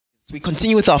We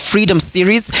continue with our freedom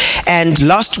series, and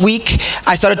last week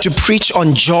I started to preach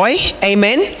on joy.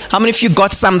 Amen. How many of you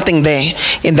got something there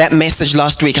in that message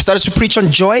last week? I started to preach on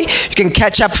joy. You can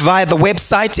catch up via the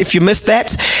website if you missed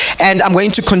that. And I'm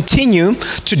going to continue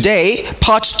today,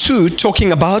 part 2,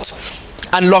 talking about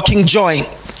unlocking joy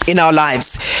in our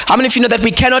lives. How many of you know that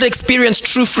we cannot experience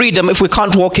true freedom if we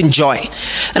can't walk in joy?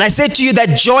 And I said to you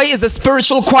that joy is a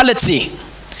spiritual quality.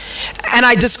 And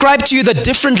I described to you the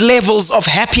different levels of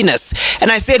happiness.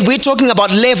 And I said we're talking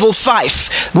about level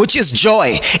 5, which is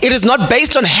joy. It is not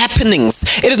based on happenings.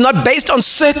 It is not based on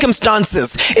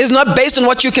circumstances. It is not based on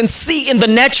what you can see in the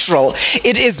natural.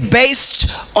 It is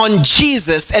based on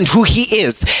Jesus and who he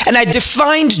is. And I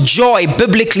defined joy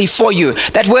biblically for you,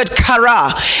 that word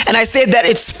kara. And I said that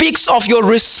it speaks of your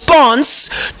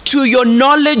response to your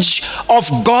knowledge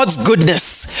of God's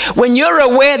goodness. When you're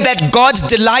aware that God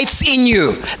delights in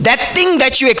you, that thing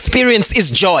that you experience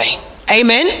is joy.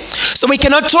 Amen. So we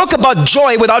cannot talk about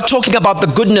joy without talking about the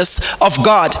goodness of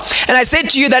God. And I said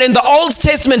to you that in the Old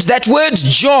Testament, that word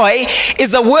joy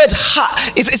is a word.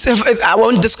 I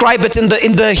won't describe it in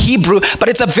the Hebrew, but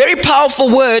it's a very powerful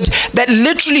word that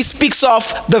literally speaks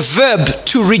of the verb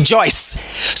to rejoice.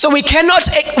 So we cannot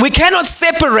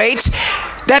separate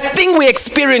that thing we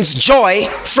experience joy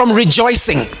from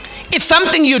rejoicing. It's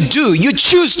something you do. You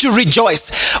choose to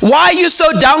rejoice. Why are you so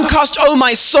downcast, O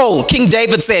my soul? King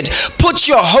David said, put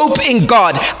your hope in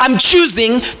God. I'm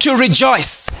choosing to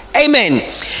rejoice. Amen.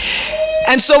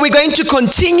 And so we're going to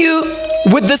continue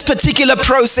with this particular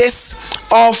process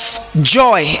of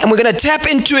joy. And we're going to tap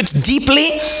into it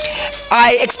deeply.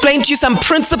 I explained to you some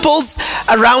principles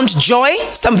around joy,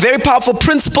 some very powerful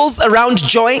principles around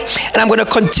joy. And I'm going to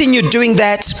continue doing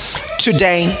that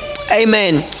today.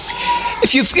 Amen.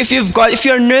 If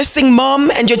you're a nursing mom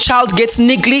and your child gets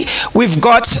niggly, we've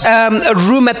got a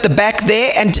room at the back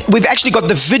there, and we've actually got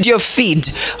the video feed.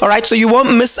 All right, so you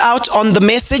won't miss out on the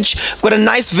message. We've got a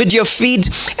nice video feed,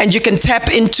 and you can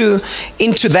tap into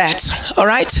that. All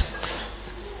right.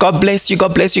 God bless you.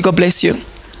 God bless you. God bless you.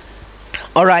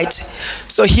 All right.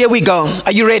 So here we go.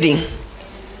 Are you ready?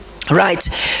 Right.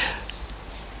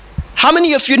 How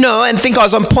many of you know and think I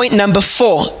was on point number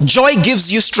 4? Joy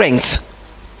gives you strength.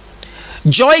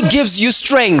 Joy gives you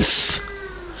strength.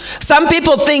 Some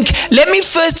people think, let me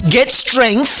first get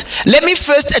strength, let me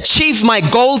first achieve my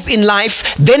goals in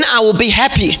life, then I will be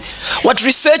happy. What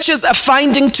researchers are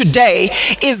finding today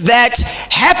is that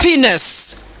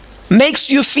happiness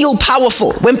makes you feel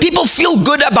powerful. When people feel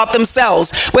good about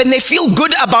themselves, when they feel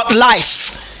good about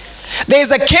life,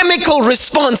 there's a chemical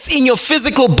response in your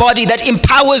physical body that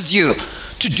empowers you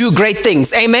to do great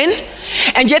things. Amen?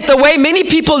 And yet the way many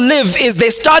people live is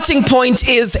their starting point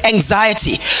is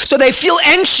anxiety. So they feel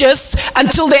anxious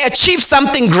until they achieve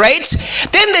something great.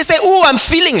 Then they say, oh, I'm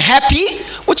feeling happy,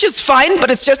 which is fine, but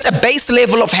it's just a base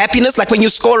level of happiness, like when you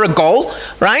score a goal,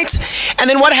 right? And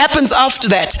then what happens after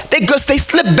that? They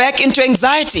slip back into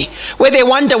anxiety, where they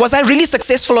wonder, was I really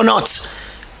successful or not?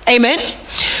 Amen?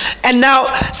 And now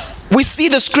we see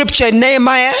the scripture in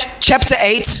Nehemiah chapter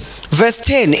 8, verse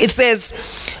 10. It says,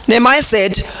 Nehemiah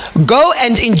said, go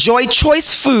and enjoy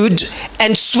choice food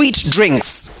and sweet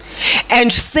drinks,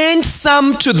 and send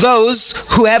some to those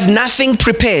who have nothing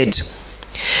prepared.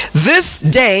 This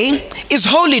day is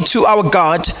holy to our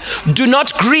God. Do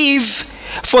not grieve,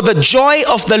 for the joy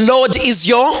of the Lord is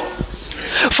your...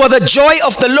 For the joy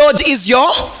of the Lord is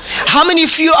your... How many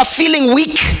of you are feeling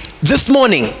weak this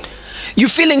morning? You're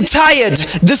feeling tired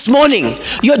this morning.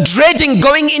 You're dreading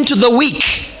going into the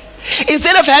week.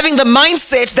 Instead of having the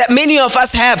mindset that many of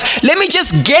us have, let me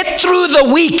just get through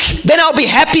the week, then I'll be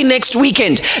happy next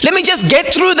weekend. Let me just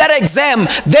get through that exam,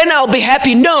 then I'll be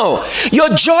happy. No, your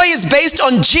joy is based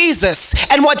on Jesus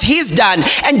and what he's done.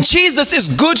 And Jesus is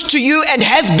good to you and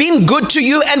has been good to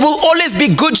you and will always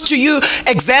be good to you,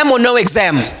 exam or no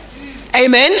exam.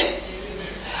 Amen?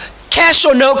 Cash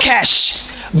or no cash.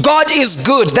 God is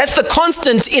good. That's the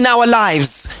constant in our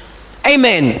lives.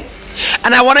 Amen.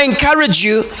 And I want to encourage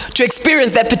you to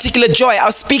experience that particular joy. I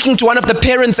was speaking to one of the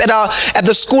parents at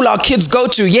the school our kids go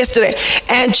to yesterday,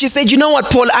 and she said, you know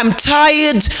what, Paul, I'm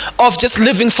tired of just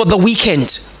living for the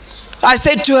weekend. I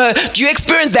said to her, do you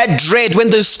experience that dread when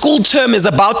the school term is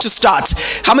about to start?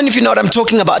 How many of you know what I'm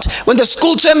talking about? When the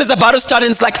school term is about to start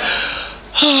and it's like,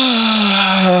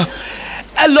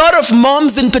 a lot of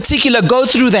moms in particular go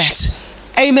through that.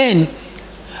 Amen.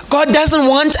 God doesn't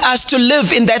want us to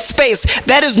live in that space.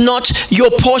 That is not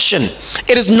your portion.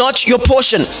 It is not your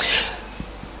portion.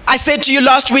 I said to you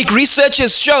last week, research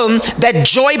has shown that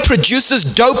joy produces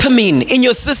dopamine in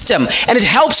your system, and it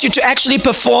helps you to actually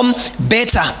perform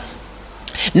better.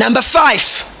 Number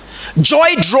 5,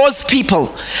 Joy draws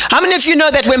people. How many of you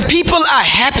know that when people are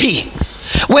happy,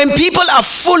 when people are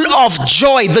full of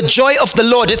joy, the joy of the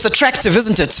Lord, it's attractive,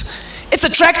 isn't it? It's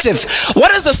attractive.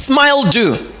 What does a smile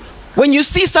do? When you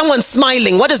see someone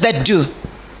smiling, what does that do?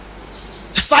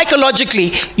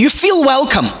 Psychologically, you feel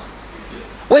welcome.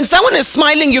 When someone is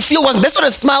smiling, you feel welcome. That's what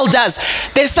a smile does.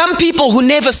 There's some people who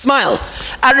never smile.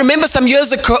 I remember some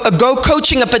years ago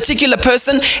coaching a particular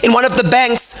person in one of the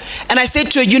banks, and I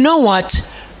said to her, you know what?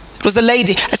 It was a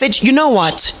lady. I said, you know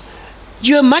what?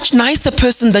 You're a much nicer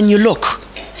person than you look.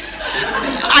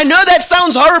 I know that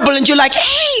sounds horrible, and you're like,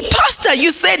 hey, pastor,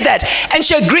 you said that. And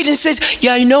she agreed and says,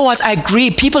 yeah, you know what? I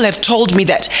agree. People have told me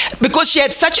that. Because she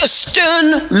had such a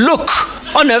stern look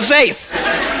on her face.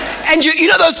 And you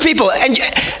know those people. And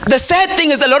the sad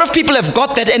thing is a lot of people have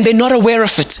got that and they're not aware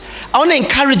of it. I want to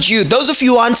encourage you, those of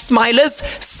you who aren't smilers,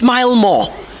 smile more.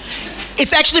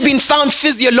 It's actually been found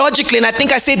physiologically, and I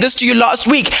think I said this to you last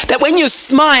week, that when you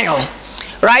smile,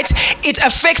 right, it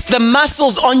affects the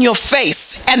muscles on your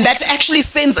face, and that actually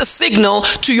sends a signal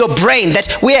to your brain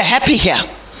that we are happy here.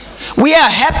 We are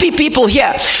happy people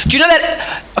here. Do you know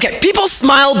that? Okay, people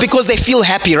smile because they feel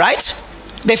happy, right?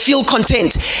 They feel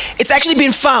content. It's actually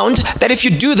been found that if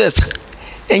you do this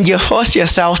and you force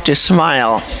yourself to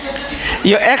smile,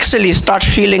 you actually start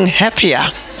feeling happier.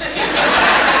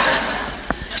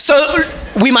 So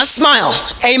we must smile.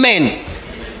 Amen.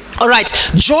 All right,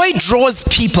 joy draws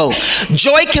people.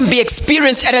 Joy can be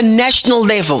experienced at a national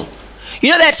level. You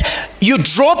know that you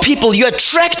draw people, you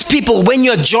attract people when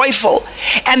you're joyful,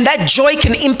 and that joy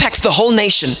can impact the whole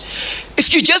nation.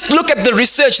 If you just look at the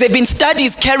research, there have been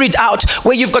studies carried out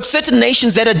where you've got certain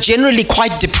nations that are generally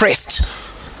quite depressed.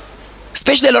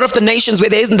 Especially a lot of the nations where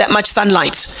there isn't that much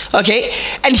sunlight, okay?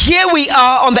 And here we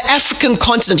are on the African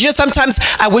continent. You know, sometimes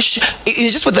I wish,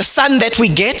 just with the sun that we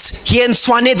get here in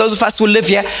Tshwane, those of us who live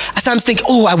here, I sometimes think,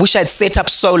 oh, I wish I'd set up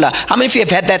solar. How many of you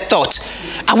have had that thought?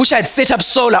 I wish I'd set up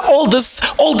solar. All this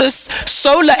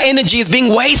solar energy is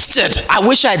being wasted. I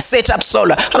wish I'd set up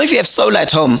solar. How many of you have solar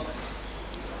at home?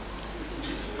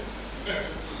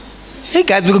 Hey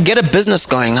guys, we could get a business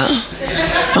going,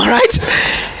 huh? All right?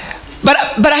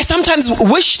 But I sometimes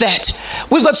wish that.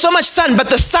 We've got so much sun, but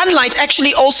the sunlight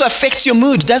actually also affects your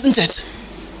mood, doesn't it?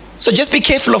 So just be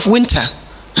careful of winter,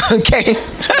 okay?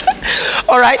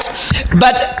 All right?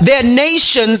 But there are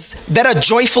nations that are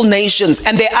joyful nations,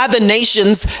 and there are other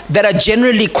nations that are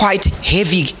generally quite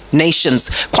heavy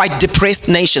nations, quite depressed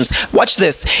nations. Watch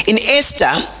this. In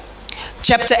Esther,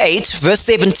 chapter 8, verse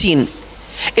 17,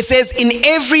 it says, in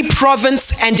every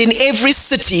province and in every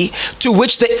city to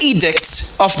which the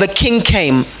edict of the king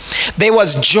came, there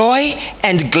was joy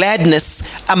and gladness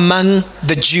among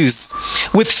the Jews,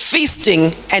 with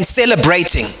feasting and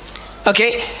celebrating.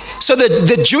 Okay? So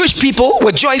the Jewish people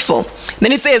were joyful.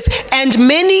 Then it says, and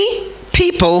many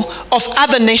people of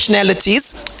other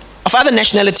nationalities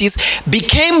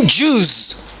became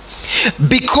Jews,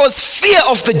 because fear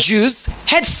of the Jews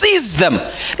had seized them.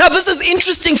 Now this is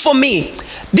interesting for me.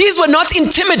 These were not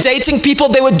intimidating people,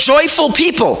 they were joyful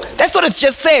people. That's what it's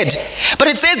just said. But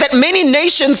it says that many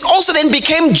nations also then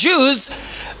became Jews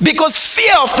because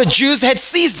fear of the Jews had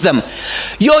seized them.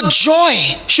 Your joy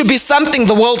should be something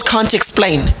the world can't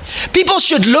explain. People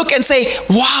should look and say,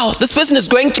 wow, this person is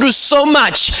going through so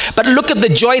much, but look at the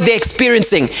joy they're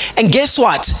experiencing. And guess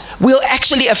what? We'll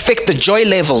actually affect the joy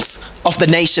levels of the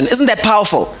nation. Isn't that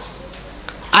powerful?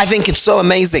 I think it's so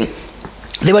amazing.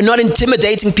 They were not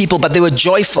intimidating people, but they were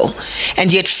joyful.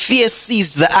 And yet fear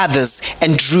seized the others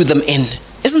and drew them in.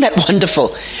 Isn't that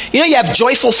wonderful? You know, you have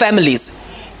joyful families.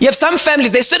 You have some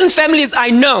families, there's certain families I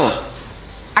know.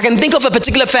 I can think of a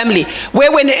particular family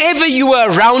where whenever you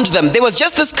were around them, there was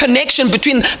just this connection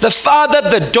between the father,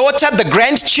 the daughter, the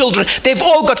grandchildren. They've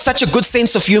all got such a good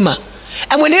sense of humor.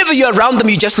 And whenever you're around them,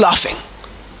 you're just laughing.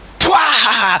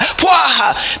 Pwaha,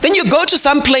 pwaha. Then you go to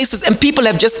some places and people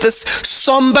have just this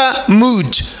somber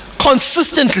mood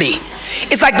consistently.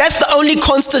 It's like that's the only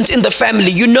constant in the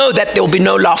family. You know that there will be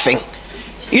no laughing.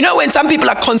 You know when some people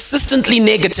are consistently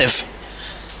negative.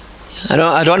 I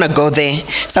don't want to go there.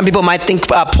 Some people might think,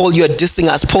 Paul, you're dissing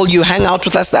us. Paul, you hang out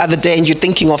with us the other day and you're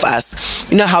thinking of us.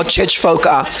 You know how church folk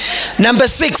are. Number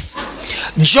 6,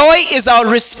 joy is our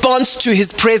response to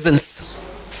his presence.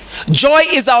 Joy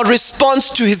is our response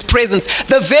to his presence.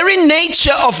 The very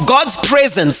nature of God's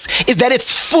presence is that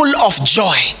it's full of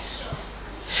joy.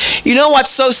 You know what's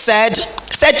so sad?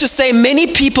 Sad to say,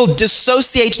 many people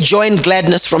dissociate joy and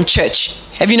gladness from church.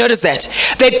 Have you noticed that?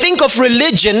 They think of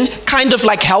religion kind of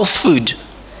like health food.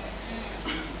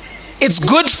 It's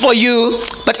good for you,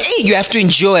 but hey, you have to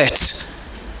enjoy it.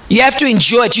 You have to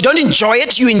enjoy it. You don't enjoy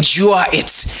it, you endure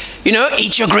it. You know,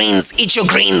 eat your greens, eat your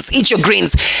greens, eat your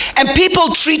greens. And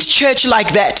people treat church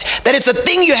like that it's a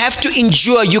thing you have to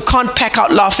endure. You can't pack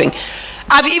out laughing.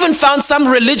 I've even found some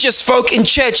religious folk in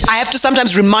church, I have to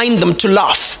sometimes remind them to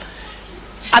laugh.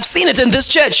 I've seen it in this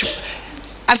church.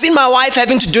 I've seen my wife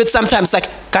having to do it sometimes, like,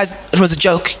 guys, it was a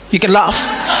joke. You can laugh.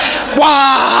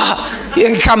 Wow!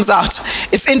 It comes out.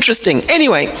 It's interesting.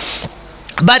 Anyway,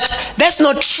 but that's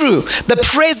not true. The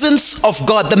presence of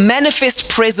God, the manifest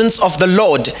presence of the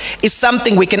Lord, is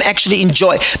something we can actually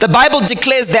enjoy. The Bible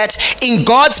declares that in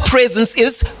God's presence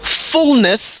is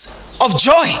fullness of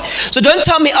joy. So don't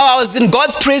tell me, I was in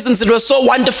God's presence, it was so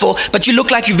wonderful, but you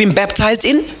look like you've been baptized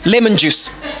in lemon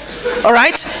juice. All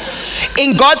right?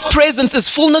 In God's presence is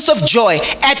fullness of joy.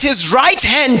 At his right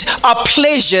hand are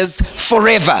pleasures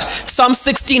forever. Psalm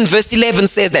 16 verse 11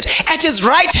 says that. At his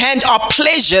right hand are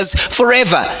pleasures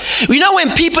forever. You know,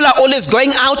 when people are always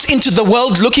going out into the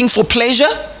world looking for pleasure,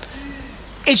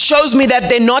 it shows me that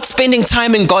they're not spending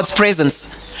time in God's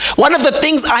presence. One of the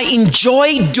things I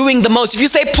enjoy doing the most, if you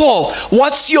say, Paul,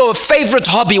 what's your favorite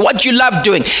hobby? What do you love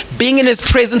doing? Being in his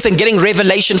presence and getting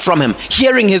revelation from him,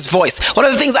 hearing his voice. One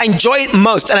of the things I enjoy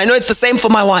most, and I know it's the same for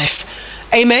my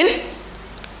wife. Amen?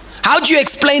 How do you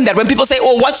explain that when people say,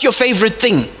 oh, what's your favorite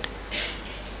thing?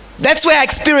 That's where I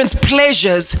experience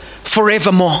pleasures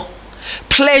forevermore.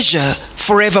 Pleasure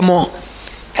forevermore.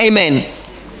 Amen.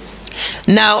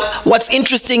 Now, what's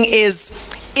interesting is,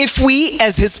 if we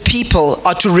as his people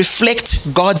are to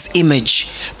reflect God's image,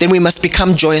 then we must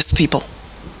become joyous people.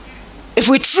 If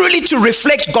we're truly to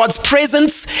reflect God's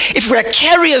presence, if we're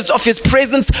carriers of his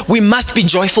presence, we must be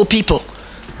joyful people,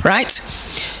 right?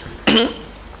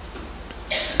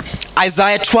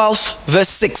 Isaiah 12 verse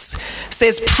 6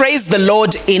 says, praise the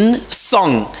Lord in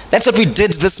song. That's what we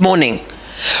did this morning.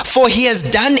 For he has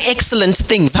done excellent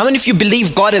things. How many of you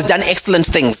believe God has done excellent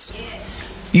things?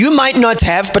 You might not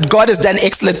have, but God has done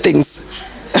excellent things.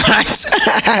 Right?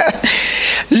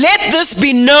 Let this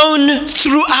be known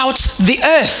throughout the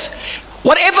earth.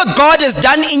 Whatever God has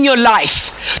done in your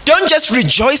life, don't just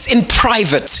rejoice in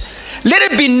private. Let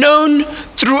it be known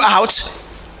throughout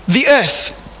the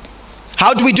earth.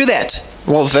 How do we do that?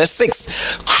 Well, verse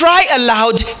 6. Cry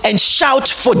aloud and shout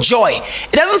for joy.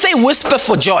 It doesn't say whisper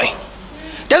for joy.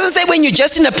 Doesn't say when you're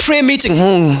just in a prayer meeting,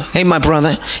 hey my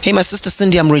brother, hey my sister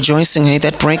Cindy, I'm rejoicing, hey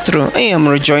that breakthrough, hey I'm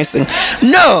rejoicing.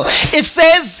 No, it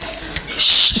says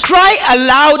cry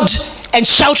aloud and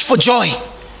shout for joy.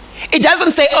 It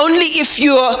doesn't say only if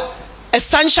you're a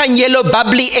sunshine yellow,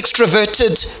 bubbly,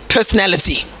 extroverted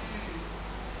personality.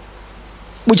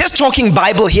 We're just talking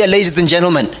Bible here, ladies and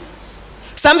gentlemen.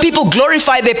 Some people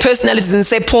glorify their personalities and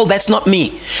say, Paul, that's not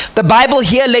me. The Bible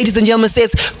here, ladies and gentlemen,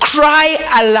 says, cry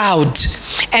aloud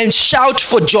and shout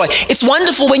for joy. It's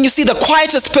wonderful when you see the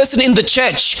quietest person in the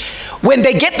church, when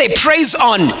they get their praise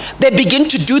on, they begin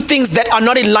to do things that are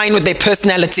not in line with their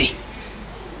personality.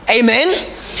 Amen?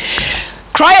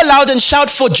 Cry aloud and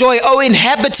shout for joy, O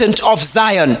inhabitant of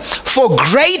Zion, for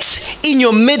great in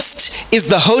your midst is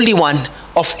the Holy One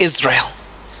of Israel.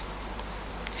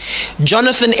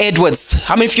 Jonathan Edwards.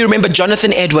 How many of you remember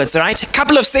Jonathan Edwards, right? A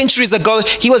couple of centuries ago,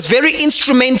 he was very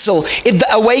instrumental in the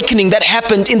awakening that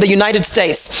happened in the United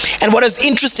States. And what is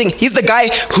interesting, he's the guy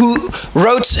who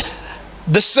wrote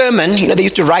the sermon. You know, they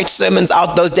used to write sermons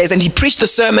out those days, and he preached the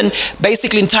sermon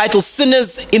basically entitled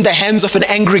Sinners in the Hands of an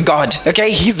Angry God.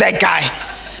 Okay, he's that guy.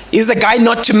 He's the guy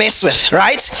not to mess with,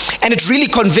 right? And it really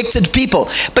convicted people.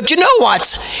 But you know what?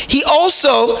 He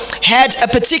also had a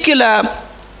particular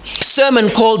sermon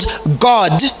called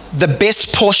God, the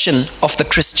Best Portion of the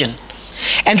Christian.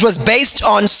 And it was based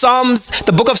on Psalms,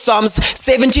 the book of Psalms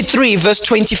 73 verse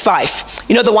 25.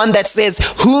 You know, the one that says,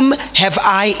 whom have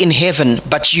I in heaven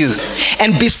but you?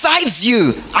 And besides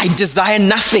you, I desire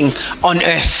nothing on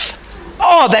earth.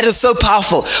 Oh, that is so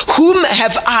powerful. Whom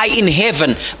have I in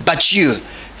heaven but you?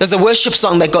 There's a worship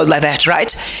song that goes like that,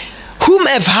 right? Whom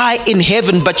have I in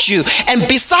heaven but you? And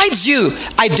besides you,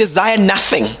 I desire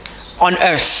nothing on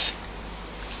earth.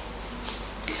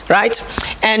 Right?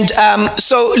 And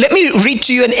so let me read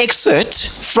to you an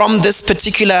excerpt from this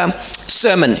particular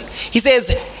sermon. He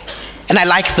says, and I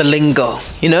like the lingo,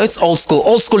 you know, it's old school.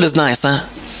 Old school is nice, huh?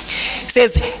 He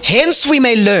says, hence we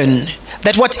may learn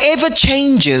that whatever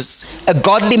changes a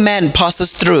godly man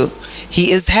passes through,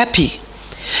 he is happy.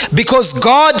 Because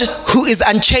God, who is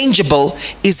unchangeable,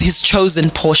 is his chosen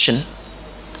portion.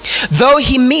 Though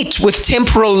he meet with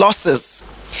temporal losses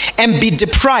and be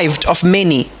deprived of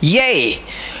many, yea,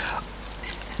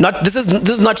 this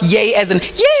is not yay as in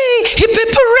yay, hip hip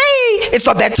hooray. It's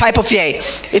not that type of yay.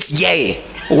 It's yay,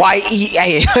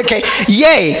 Y-E-A. Okay.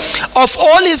 Yea, of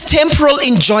all his temporal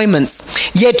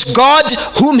enjoyments, yet God,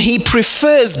 whom he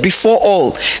prefers before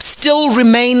all, still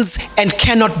remains and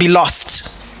cannot be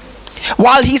lost.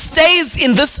 While he stays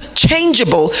in this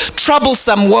changeable,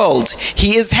 troublesome world,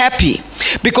 he is happy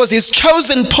because his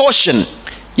chosen portion,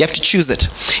 you have to choose it,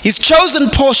 his chosen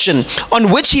portion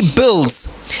on which he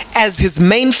builds as his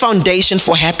main foundation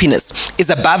for happiness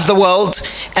is above the world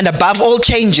and above all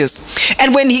changes.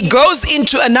 And when he goes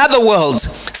into another world,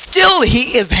 still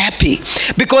he is happy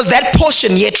because that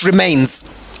portion yet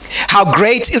remains. How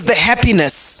great is the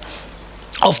happiness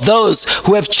of those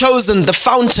who have chosen the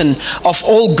fountain of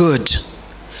all good,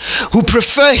 who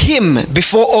prefer him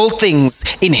before all things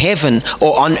in heaven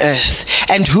or on earth,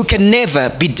 and who can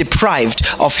never be deprived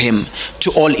of him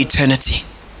to all eternity.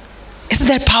 Isn't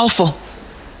that powerful?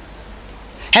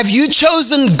 Have you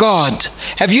chosen God?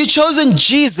 Have you chosen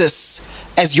Jesus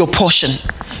as your portion,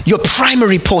 your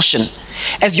primary portion,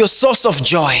 as your source of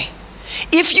joy?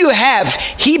 If you have,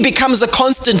 he becomes a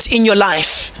constant in your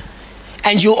life,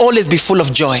 and you'll always be full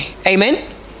of joy. Amen?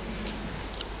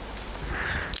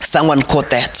 Someone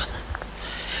caught that.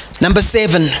 Number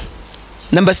seven,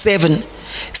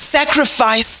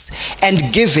 sacrifice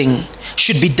and giving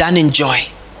should be done in joy.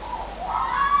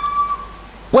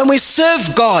 When we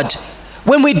serve God,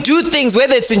 when we do things,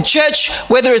 whether it's in church,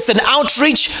 whether it's an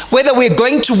outreach, whether we're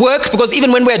going to work, because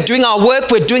even when we're doing our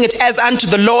work, we're doing it as unto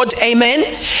the Lord. Amen?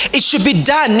 It should be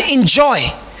done in joy.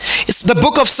 It's the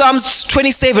book of Psalms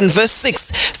 27 verse 6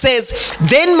 says,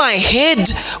 then my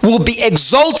head will be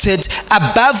exalted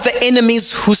above the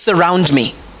enemies who surround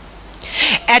me.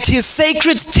 At his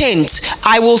sacred tent,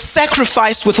 I will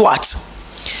sacrifice with what?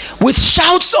 With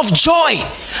shouts of joy.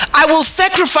 I will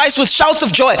sacrifice with shouts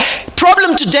of joy.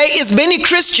 Problem today is many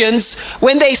Christians,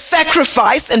 when they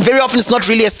sacrifice, and very often it's not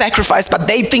really a sacrifice, but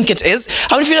they think it is.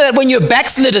 How many of you know that when you're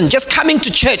backslidden, just coming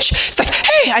to church, it's like,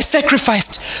 hey, I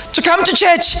sacrificed to come to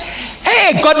church.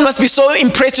 Hey, God must be so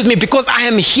impressed with me because I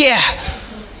am here.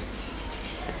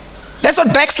 That's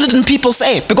what backslidden people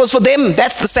say, because for them,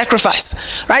 that's the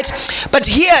sacrifice, right? But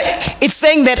here, it's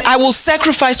saying that I will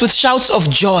sacrifice with shouts of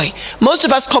joy. Most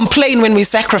of us complain when we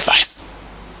sacrifice.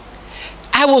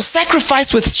 I will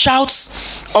sacrifice with shouts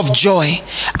of joy.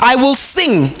 I will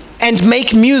sing and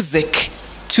make music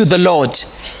to the Lord.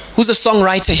 Who's a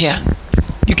songwriter here?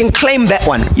 You can claim that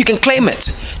one. You can claim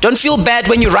it. Don't feel bad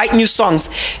when you write new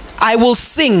songs. I will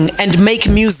sing and make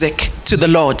music to the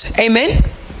Lord. Amen?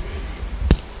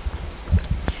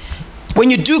 When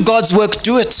you do God's work,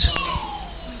 do it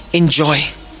in joy.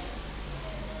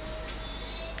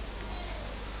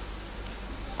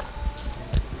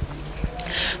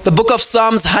 The book of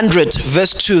Psalms 100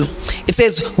 verse 2, it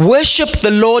says, worship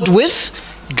the Lord with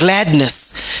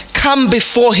gladness. Come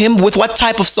before him with what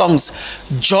type of songs?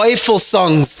 Joyful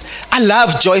songs. I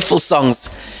love joyful songs.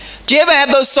 Do you ever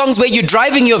have those songs where you're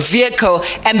driving your vehicle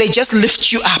and they just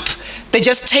lift you up? They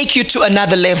just take you to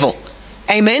another level.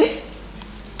 Amen?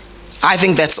 I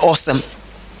think that's awesome.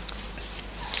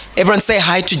 Everyone say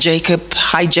hi to Jacob.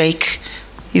 Hi, Jake.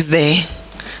 He's there.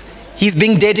 He's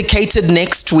being dedicated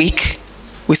next week.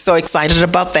 We're so excited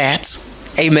about that.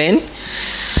 Amen.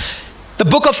 The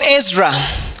book of Ezra,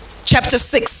 chapter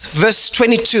 6, verse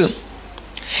 22.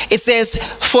 It says,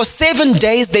 for 7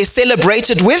 days they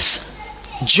celebrated with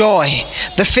joy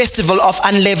the festival of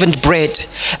unleavened bread,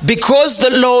 because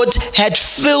the Lord had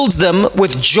filled them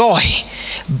with joy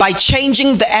by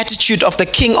changing the attitude of the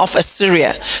king of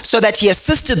Assyria, so that he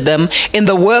assisted them in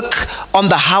the work on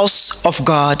the house of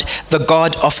God, the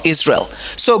God of Israel.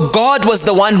 So God was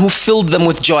the one who filled them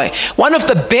with joy. One of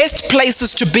the best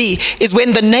places to be is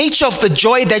when the nature of the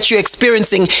joy that you're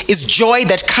experiencing is joy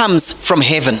that comes from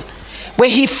heaven,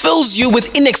 where he fills you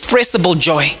with inexpressible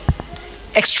joy.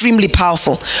 Extremely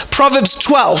powerful. Proverbs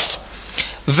 12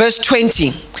 verse 20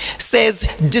 says,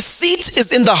 deceit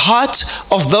is in the heart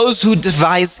of those who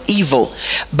devise evil,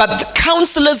 but the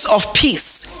counselors of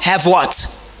peace have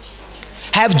what?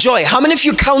 Have joy. How many of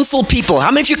you counsel people?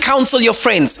 How many of you counsel your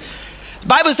friends? The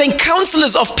Bible is saying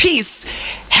counselors of peace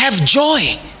have joy.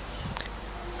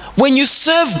 When you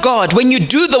serve God, when you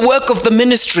do the work of the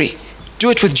ministry, do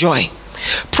it with joy.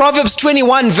 Proverbs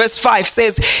 21 verse 5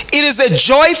 says, it is a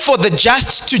joy for the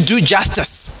just to do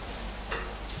justice.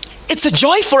 It's a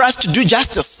joy for us to do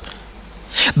justice.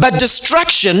 But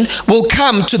destruction will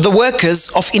come to the workers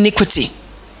of iniquity.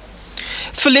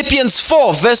 Philippians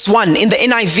 4 verse 1 in the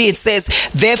NIV, it says,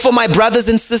 therefore my brothers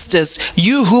and sisters,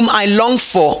 you whom I long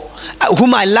for,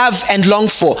 whom I love and long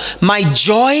for, my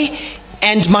joy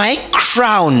and my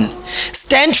crown.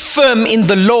 Stand firm in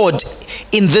the Lord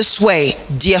in this way,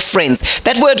 dear friends.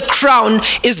 That word crown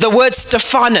is the word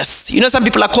Stephanus. You know, some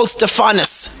people are called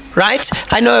Stephanus, right?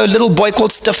 I know a little boy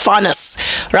called Stephanus,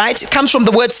 right? It comes from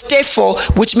the word Stepho,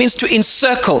 which means to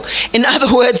encircle. In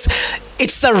other words,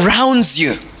 it surrounds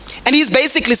you. And he's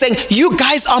basically saying, you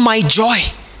guys are my joy.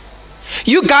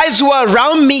 You guys who are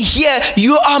around me here,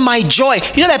 you are my joy.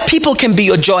 You know that people can be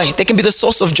your joy. They can be the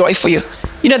source of joy for you.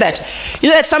 You know that? You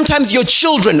know that sometimes your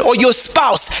children or your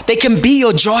spouse, they can be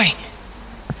your joy.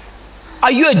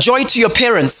 Are you a joy to your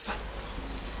parents?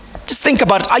 Just think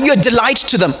about it. Are you a delight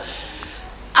to them?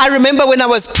 I remember when I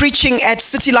was preaching at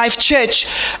City Life Church,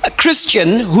 a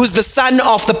Christian who's the son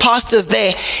of the pastors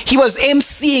there, he was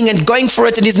emceeing and going for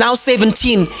it, and he's now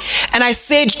 17. And I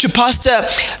said to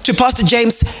Pastor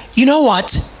James, you know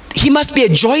what? He must be a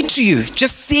joy to you,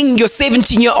 just seeing your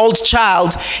 17-year-old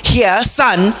child here,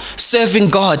 son, serving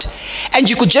God. And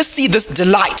you could just see this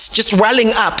delight just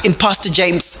welling up in Pastor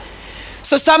James.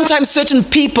 So sometimes certain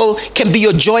people can be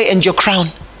your joy and your crown.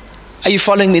 Are you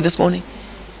following me this morning?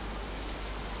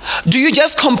 Do you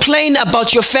just complain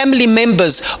about your family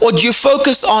members, or do you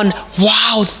focus on,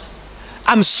 wow,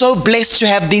 I'm so blessed to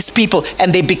have these people,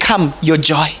 and they become your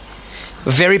joy?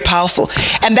 Very powerful.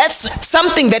 And that's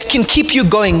something that can keep you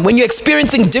going when you're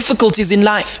experiencing difficulties in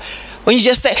life. When you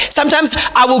just say, sometimes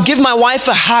I will give my wife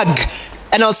a hug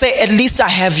and I'll say, at least I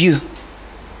have you.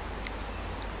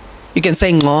 You can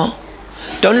say, no,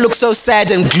 don't look so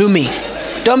sad and gloomy.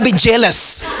 Don't be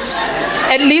jealous.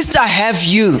 At least I have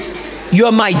you.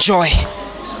 You're my joy.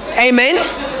 Amen.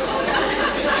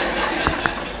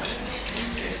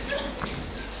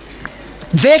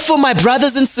 Therefore, my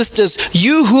brothers and sisters,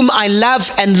 you whom I love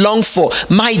and long for,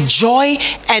 my joy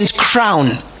and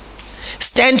crown,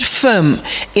 stand firm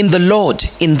in the Lord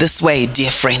in this way,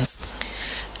 dear friends.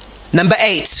 Number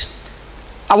 8,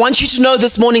 I want you to know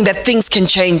this morning that things can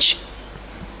change.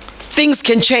 Things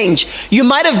can change. You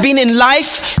might have been in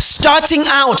life starting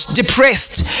out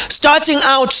depressed, starting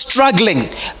out struggling,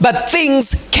 but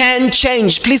things can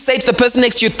change. Please say to the person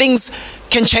next to you, things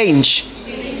can change.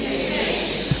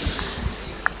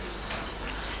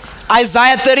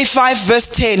 Isaiah 35 verse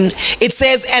 10, it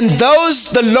says, and those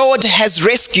the Lord has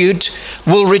rescued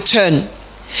will return.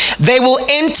 They will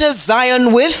enter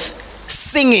Zion with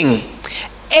singing.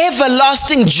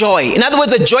 Everlasting joy. In other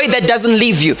words, a joy that doesn't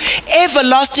leave you.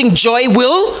 Everlasting joy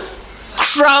will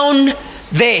crown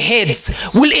their heads,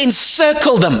 will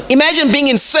encircle them. Imagine being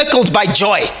encircled by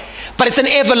joy, but it's an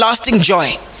everlasting joy.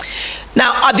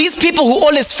 Now, are these people who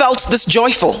always felt this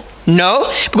joyful?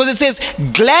 No, because it says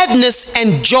gladness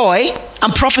and joy.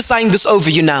 I'm prophesying this over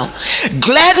you now.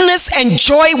 Gladness and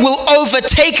joy will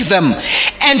overtake them,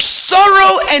 and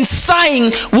sorrow and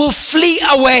sighing will flee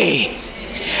away.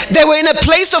 They were in a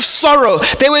place of sorrow.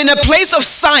 They were in a place of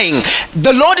sighing.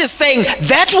 The Lord is saying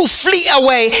that will flee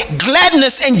away.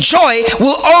 Gladness and joy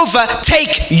will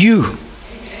overtake you.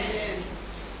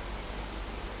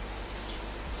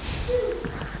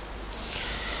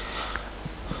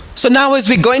 So now, as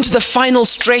we go into the final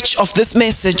stretch of this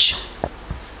message,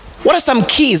 what are some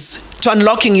keys to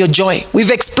unlocking your joy? We've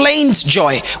explained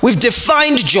joy. We've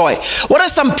defined joy. What are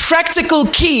some practical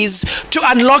keys to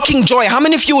unlocking joy? How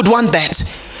many of you would want that?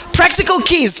 Practical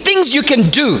keys, things you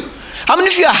can do. How many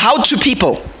of you are how-to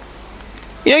people?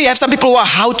 You know, you have some people who are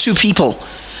how-to people.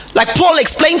 Like Paul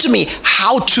explained to me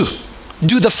how to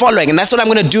do the following, and that's what I'm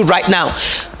going to do right now.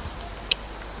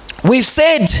 We've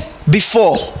said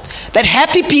before that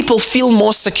happy people feel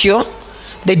more secure.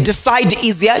 They decide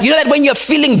easier. You know that when you're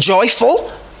feeling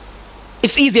joyful,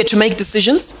 it's easier to make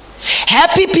decisions.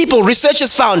 Happy people,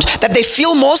 researchers found that they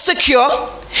feel more secure,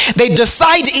 they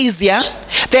decide easier,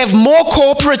 they have more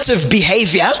cooperative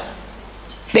behavior,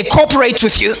 they cooperate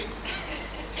with you.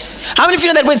 How many of you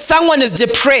know that when someone is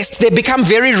depressed, they become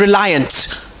very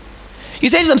reliant? You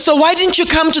say to them, so why didn't you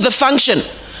come to the function?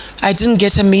 I didn't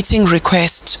get a meeting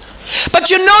request. But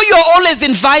you know you're always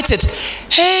invited.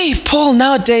 Hey, Paul,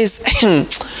 nowadays,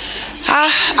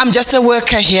 I'm just a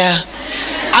worker here.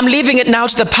 I'm leaving it now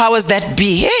to the powers that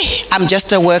be. Hey, I'm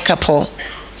just a worker, Paul.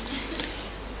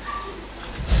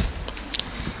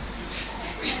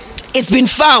 It's been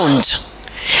found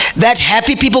that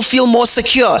happy people feel more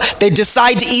secure. They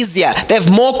decide easier. They have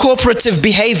more cooperative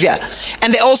behavior.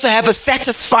 And they also have a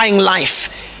satisfying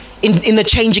life in the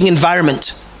changing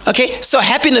environment. Okay, so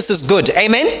happiness is good.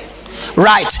 Amen?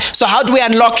 Right. So how do we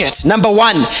unlock it? Number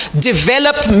 1,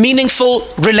 develop meaningful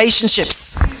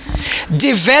relationships.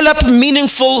 Develop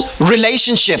meaningful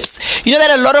relationships. You know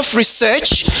that a lot of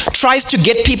research tries to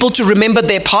get people to remember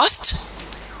their past?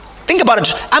 Think about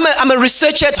it. I'm a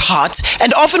researcher at heart,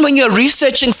 and often when you're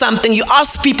researching something, you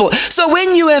ask people, so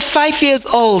when you were 5 years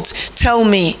old, tell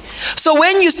me. So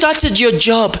when you started your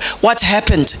job, what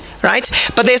happened, right?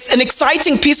 But there's an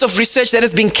exciting piece of research that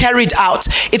has been carried out.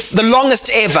 It's the longest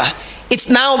ever. It's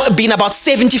now been about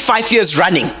 75 years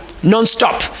running,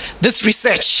 non-stop, this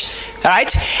research,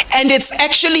 right? And it's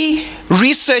actually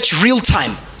research real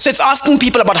time. So it's asking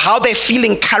people about how they're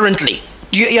feeling currently.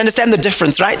 Do you understand the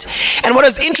difference, right? And what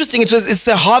was interesting, it's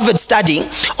a Harvard study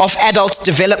of adult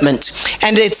development.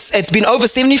 And it's been over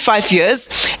 75 years,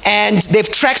 and they've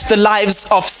tracked the lives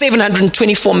of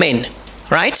 724 men,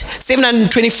 right?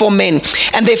 724 men.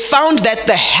 And they found that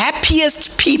the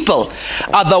happiest people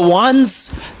are the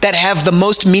ones that have the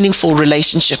most meaningful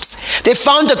relationships. They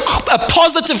found a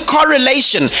positive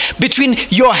correlation between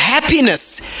your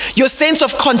happiness, your sense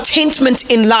of contentment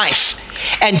in life,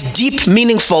 and deep,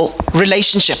 meaningful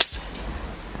relationships.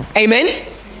 Amen?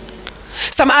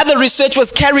 Some other research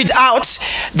was carried out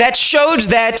that showed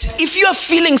that if you are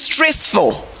feeling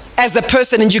stressful as a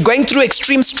person and you're going through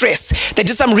extreme stress, they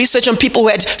did some research on people who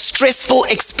had stressful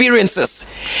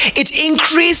experiences. It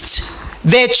increased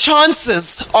their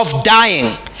chances of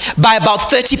dying by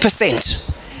about 30%.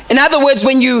 In other words,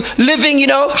 when you're living,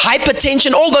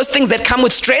 hypertension, all those things that come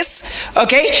with stress,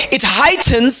 okay, it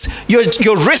heightens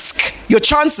your risk, your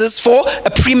chances for a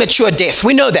premature death.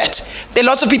 We know that. There are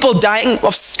lots of people dying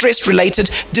of stress-related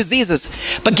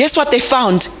diseases. But guess what they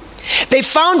found? They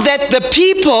found that the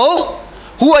people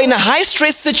who are in a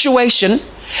high-stress situation,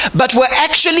 but were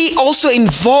actually also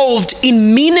involved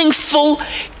in meaningful,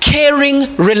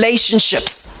 caring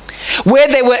relationships, where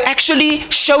they were actually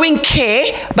showing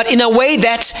care, but in a way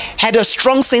that had a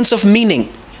strong sense of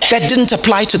meaning that didn't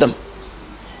apply to them.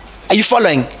 Are you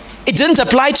following? It didn't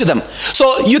apply to them.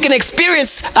 So you can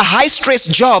experience a high-stress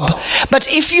job, but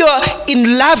if you're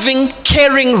in loving,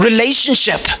 caring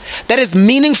relationship that is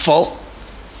meaningful,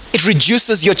 it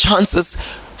reduces your chances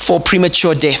for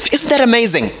premature death. Isn't that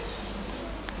amazing?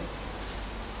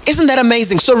 Isn't that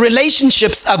amazing? So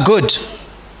relationships are good.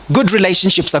 Good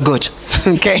relationships are good.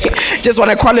 Okay? Just want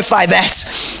to qualify that.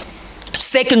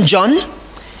 2 John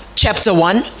chapter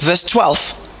 1 verse 12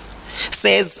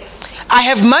 says, I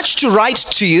have much to write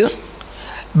to you,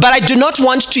 but I do not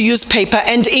want to use paper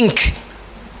and ink.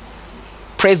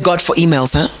 Praise God for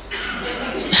emails, huh?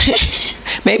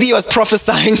 Maybe he was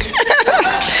prophesying.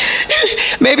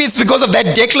 Maybe it's because of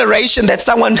that declaration that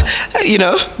someone,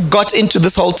 got into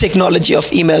this whole technology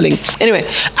of emailing. Anyway,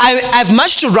 I have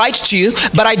much to write to you,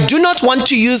 but I do not want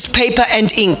to use paper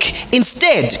and ink.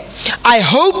 Instead, I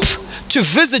hope to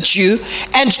visit you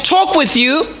and talk with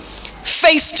you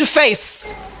face to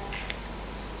face.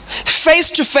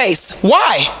 Face to face.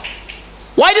 Why?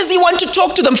 Why does he want to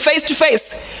talk to them face to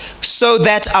face? So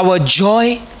that our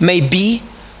joy may be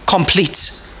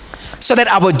complete. So that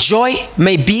our joy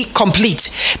may be complete.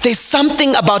 There's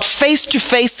something about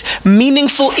face-to-face,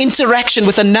 meaningful interaction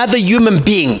with another human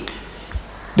being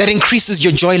that increases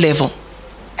your joy level.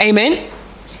 Amen?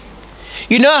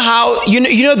 You know how,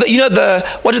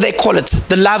 what do they call it?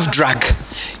 The love drug.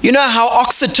 You know how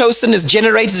oxytocin is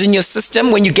generated in your system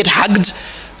when you get hugged,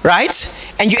 right?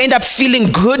 And you end up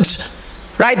feeling good,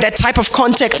 right? That type of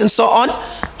contact and so on,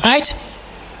 right?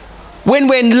 When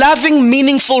we're in loving,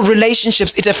 meaningful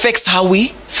relationships, it affects how we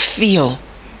feel.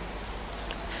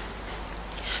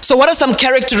 So what are some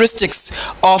characteristics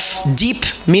of deep,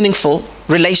 meaningful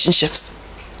relationships?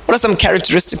 What are some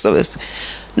characteristics of this?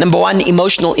 Number one,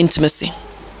 emotional intimacy.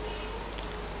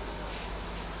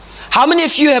 How many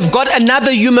of you have got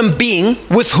another human being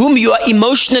with whom you are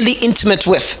emotionally intimate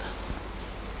with?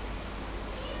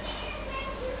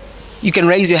 You can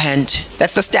raise your hand.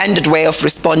 That's the standard way of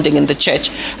responding in the church.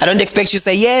 I don't expect you to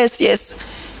say, yes, yes.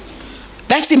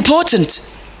 That's important.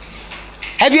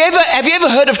 Have you ever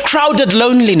heard of crowded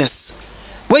loneliness?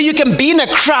 Where you can be in a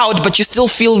crowd, but you still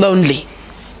feel lonely.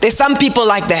 There's some people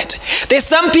like that. There's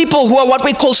some people who are what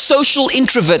we call social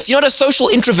introverts. You know what a social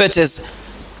introvert is?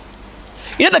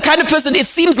 You know the kind of person, it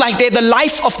seems like they're the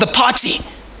life of the party.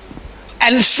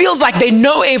 And it feels like they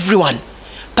know everyone.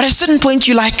 But at a certain point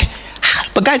you're like,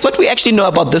 but guys, what do we actually know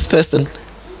about this person?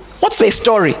 What's their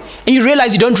story? And you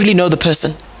realize you don't really know the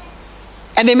person.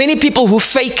 And there are many people who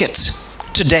fake it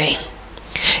today.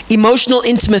 Emotional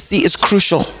intimacy is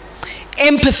crucial.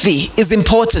 Empathy is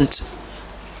important.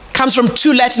 Comes from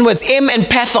two Latin words, em and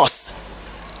pathos.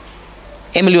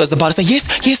 Emily was about to say,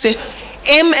 yes.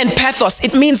 Em and pathos,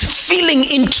 it means feeling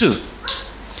into.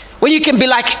 When you can be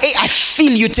like, hey, I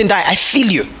feel you, Tendai, I feel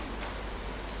you.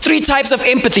 3 types of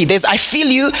empathy. There's I feel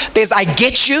you, there's I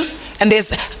get you, and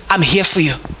there's I'm here for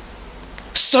you.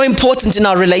 So important in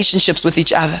our relationships with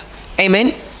each other.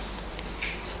 Amen?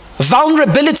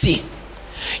 Vulnerability.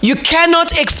 You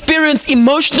cannot experience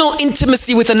emotional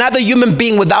intimacy with another human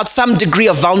being without some degree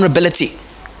of vulnerability.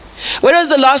 When was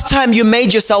the last time you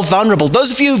made yourself vulnerable?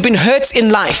 Those of you who've been hurt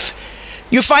in life,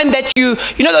 you find that you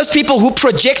know those people who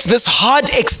project this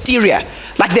hard exterior,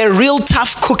 like they're a real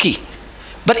tough cookie,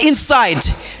 but inside,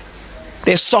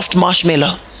 they're soft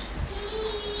marshmallow.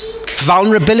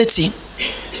 Vulnerability.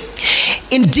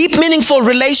 In deep, meaningful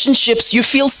relationships, you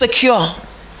feel secure.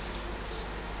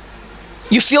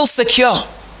 You feel secure.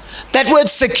 That word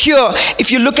secure,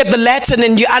 if you look at the Latin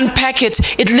and you unpack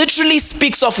it, it literally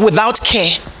speaks of without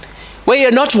care, where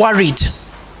you're not worried.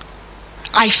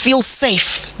 I feel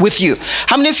safe with you.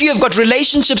 How many of you have got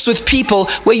relationships with people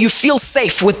where you feel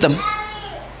safe with them?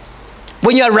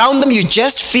 When you're around them, you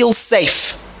just feel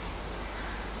safe.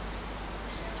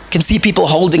 You can see people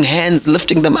holding hands,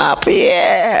 lifting them up.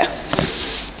 Yeah.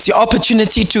 It's your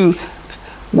opportunity to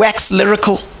wax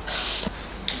lyrical.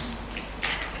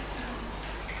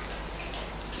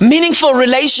 Meaningful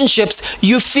relationships,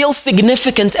 you feel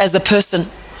significant as a person.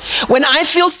 When I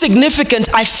feel significant,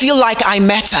 I feel like I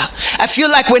matter. I feel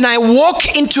like when I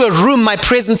walk into a room, my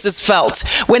presence is felt.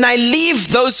 When I leave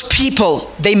those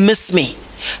people, they miss me.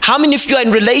 How many of you are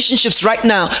in relationships right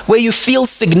now where you feel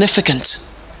significant?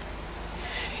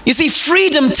 You see,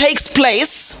 freedom takes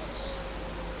place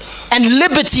and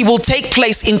liberty will take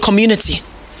place in community.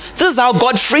 This is how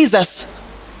God frees us.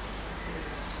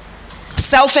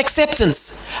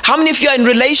 Self-acceptance. How many of you are in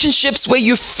relationships where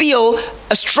you feel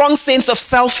a strong sense of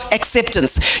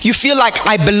self-acceptance? You feel like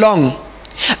I belong.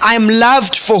 I am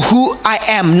loved for who I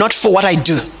am, not for what I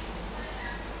do.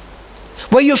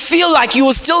 Where you feel like you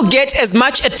will still get as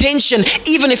much attention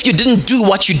even if you didn't do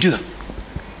what you do.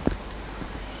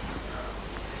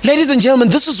 Ladies and gentlemen,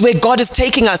 this is where God is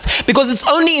taking us, because it's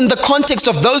only in the context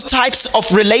of those types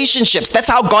of relationships, that's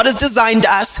how God has designed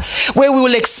us, where we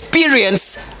will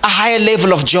experience a higher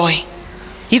level of joy.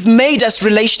 He's made us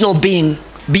relational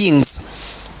beings.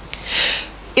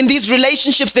 In these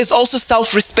relationships, there's also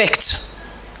self-respect.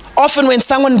 Often when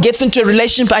someone gets into a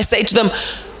relationship, I say to them,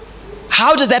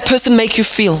 how does that person make you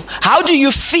feel? How do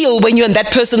you feel when you're in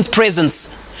that person's presence?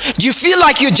 Do you feel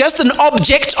like you're just an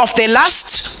object of their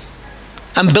lust?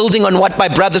 I'm building on what my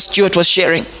brother Stuart was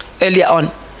sharing earlier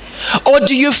on. Or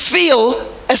do you feel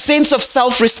a sense of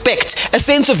self-respect, a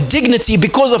sense of dignity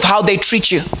because of how they treat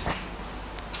you?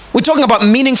 We're talking about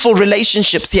meaningful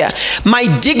relationships here. My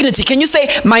dignity, can you say,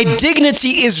 my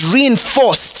dignity is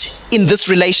reinforced in this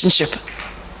relationship?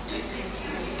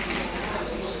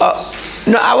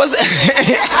 No, I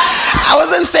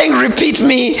wasn't saying repeat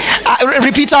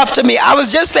after me. I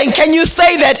was just saying, can you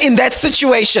say that in that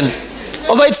situation?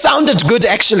 Although it sounded good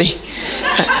actually.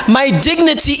 My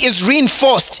dignity is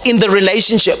reinforced in the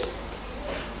relationship.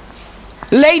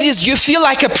 Ladies, you feel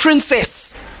like a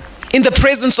princess in the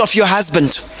presence of your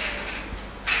husband.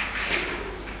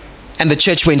 And the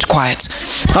church went quiet.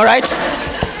 All right?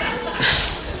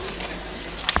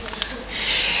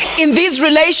 In these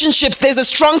relationships, there's a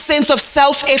strong sense of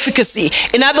self-efficacy.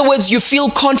 In other words, you feel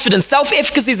confident.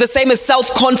 Self-efficacy is the same as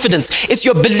self-confidence. It's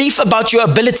your belief about your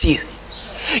ability.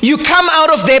 You come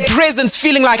out of their presence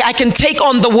feeling like I can take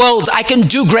on the world, I can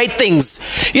do great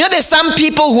things. You know, there's some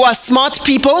people who are smart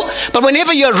people, but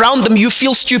whenever you're around them, you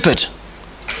feel stupid.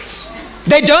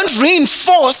 They don't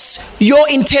reinforce your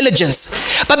intelligence.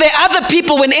 But there are other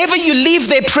people, whenever you leave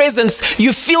their presence,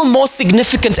 you feel more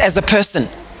significant as a person.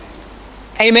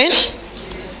 Amen?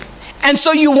 And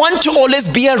so you want to always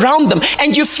be around them.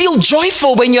 And you feel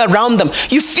joyful when you're around them.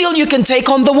 You feel you can take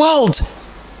on the world.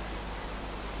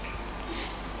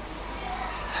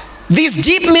 These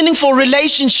deep, meaningful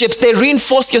relationships, they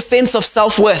reinforce your sense of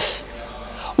self-worth.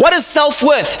 What is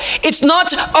self-worth? It's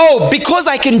not, oh, because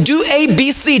I can do A,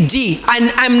 B, C, D,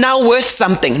 I'm now worth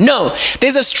something. No,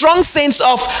 there's a strong sense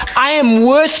of, I am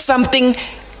worth something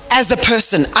as a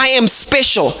person. I am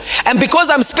special. And because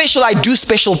I'm special, I do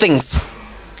special things.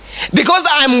 Because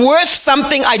I'm worth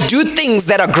something, I do things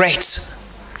that are great.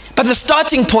 But the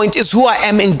starting point is who I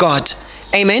am in God.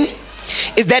 Amen?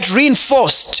 Is that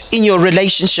reinforced in your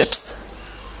relationships?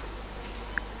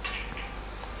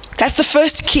 That's the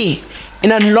first key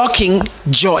in unlocking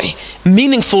joy,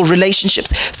 meaningful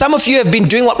relationships. Some of you have been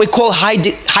doing what we call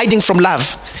hiding from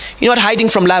love. You know what hiding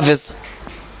from love is?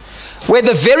 Where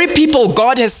the very people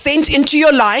God has sent into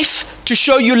your life to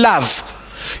show you love,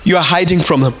 you are hiding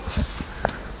from them.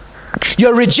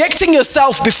 You're rejecting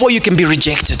yourself before you can be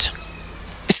rejected.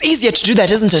 It's easier to do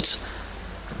that, isn't it?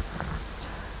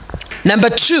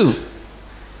 Number two,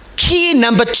 key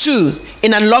number two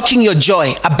in unlocking your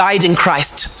joy, abide in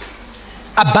Christ.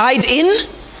 Abide in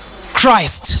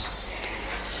Christ.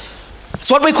 It's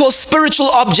what we call spiritual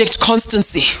object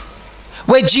constancy,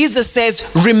 where Jesus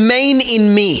says, remain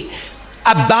in me,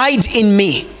 abide in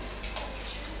me.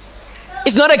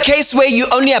 It's not a case where you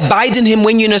only abide in him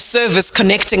when you're in a service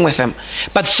connecting with him,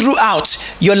 but throughout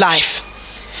your life.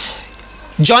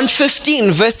 John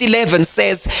 15 verse 11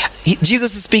 says,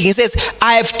 Jesus is speaking, he says,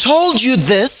 I have told you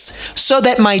this so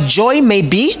that my joy may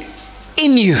be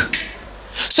in you.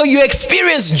 So you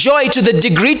experience joy to the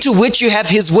degree to which you have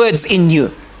his words in you.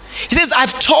 He says,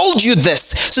 I've told you this.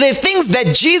 So there are things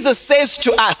that Jesus says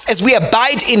to us as we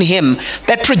abide in him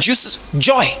that produces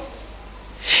joy.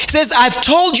 He says, I've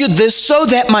told you this so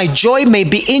that my joy may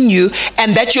be in you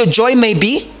and that your joy may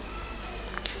be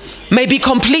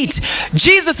complete.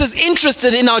 Jesus is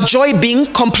interested in our joy being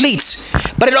complete,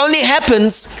 but it only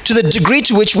happens to the degree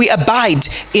to which we abide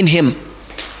in him.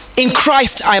 In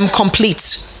Christ, I am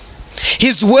complete.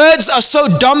 His words are so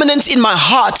dominant in my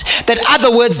heart that other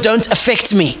words don't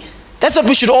affect me. That's what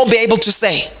we should all be able to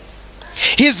say.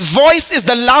 His voice is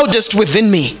the loudest within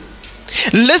me.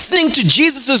 Listening to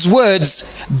Jesus'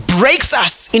 words breaks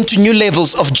us into new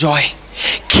levels of joy.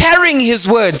 Carrying his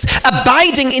words,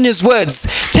 abiding in his words,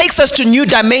 takes us to new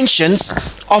dimensions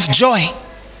of joy.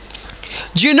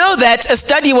 Do you know that a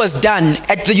study was done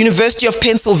at the University of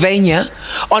Pennsylvania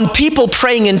on people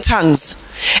praying in tongues?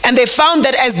 And they found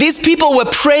that as these people were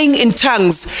praying in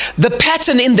tongues, the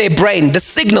pattern in their brain, the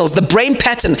signals, the brain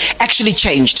pattern actually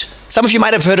changed. Some of you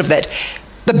might have heard of that.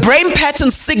 The brain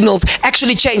pattern signals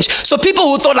actually changed. So people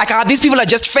who thought like, these people are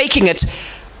just faking it,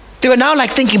 they were now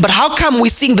like thinking, but how come we're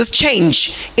seeing this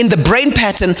change in the brain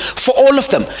pattern for all of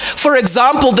them? For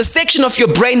example, the section of your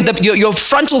brain, your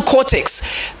frontal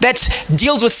cortex that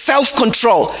deals with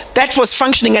self-control, that was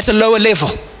functioning at a lower level.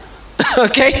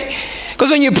 Okay? Because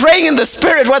when you're praying in the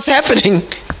Spirit, what's happening?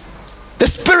 The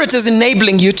Spirit is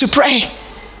enabling you to pray.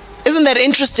 Isn't that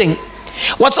interesting?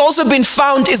 What's also been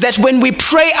found is that when we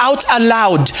pray out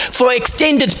aloud for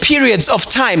extended periods of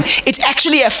time, it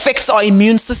actually affects our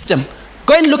immune system.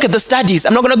 Go and look at the studies.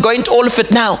 I'm not going to go into all of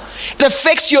it now. It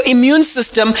affects your immune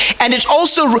system, and it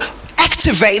also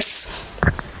activates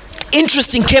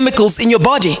interesting chemicals in your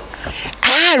body.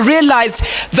 I realized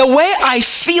the way I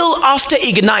feel after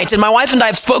Ignite, and my wife and I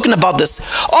have spoken about this,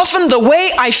 often the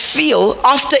way I feel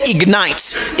after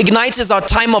Ignite is our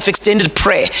time of extended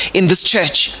prayer in this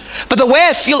church, but the way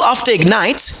I feel after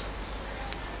Ignite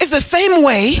is the same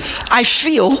way I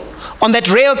feel on that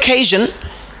rare occasion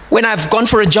when I've gone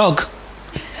for a jog,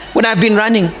 when I've been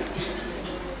running.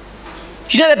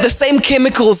 You know that the same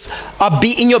chemicals are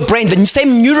in your brain, the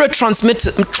same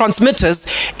neurotransmitters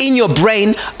in your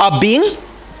brain are being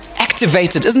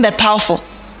activated. Isn't that powerful?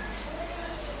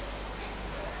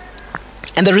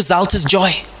 And the result is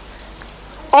joy.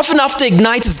 Often after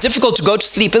Ignite, it's difficult to go to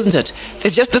sleep, isn't it?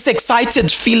 There's just this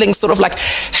excited feeling, sort of like,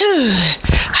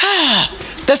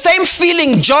 the same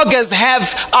feeling joggers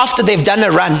have after they've done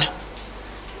a run.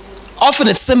 Often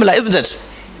it's similar, isn't it?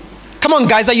 Come on,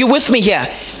 guys, are you with me here?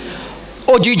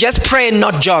 Or do you just pray and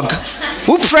not jog?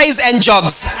 Who prays and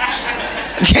jogs?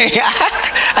 Okay,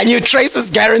 I knew Trace's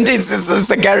guarantee. It's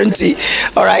a guarantee.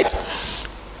 All right.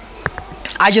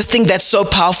 I just think that's so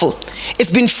powerful.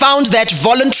 It's been found that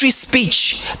voluntary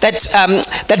speech,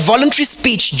 that voluntary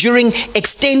speech during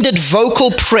extended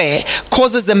vocal prayer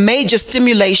causes a major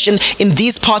stimulation in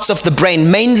these parts of the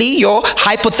brain, mainly your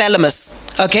hypothalamus.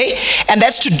 Okay, and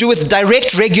that's to do with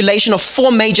direct regulation of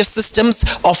 4 major systems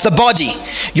of the body: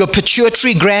 your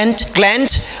pituitary gland,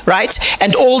 right,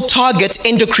 and all target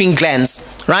endocrine glands.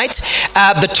 Right?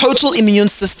 The total immune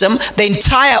system, the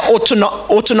entire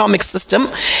autonomic system,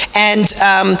 and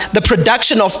the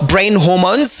production of brain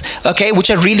hormones, okay, which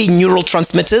are really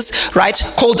neurotransmitters, right,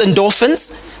 called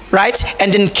endorphins, right,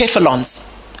 and enkephalons,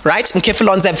 right?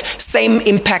 Enkephalons have same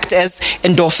impact as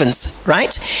endorphins,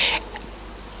 right?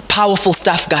 Powerful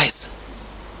stuff, guys.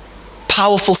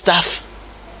 Powerful stuff.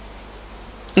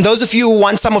 And those of you who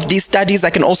want some of these studies, I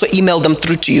can also email them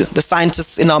through to you, the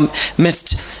scientists in our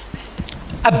midst.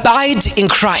 Abide in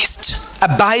Christ.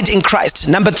 Abide in Christ.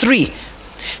 Number 3,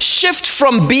 shift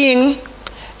from being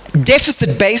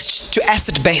deficit-based to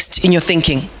asset-based in your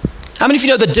thinking. How many of you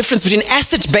know the difference between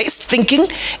asset-based thinking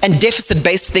and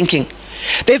deficit-based thinking?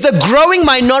 There's a growing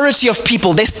minority of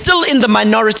people. They're still in the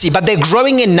minority, but they're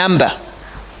growing in number.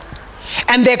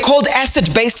 And they're called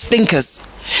asset-based thinkers.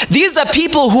 These are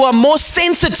people who are more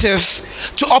sensitive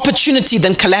to opportunity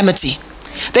than calamity.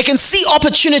 They can see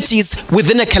opportunities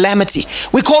within a calamity.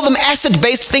 We call them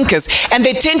asset-based thinkers, and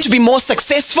they tend to be more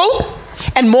successful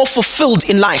and more fulfilled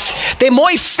in life. They're more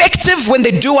effective when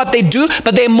they do what they do,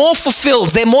 but they're more fulfilled,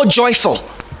 they're more joyful.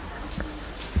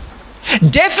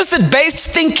 Deficit-based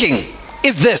thinking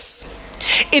is this: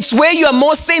 It's where you are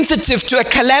more sensitive to a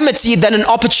calamity than an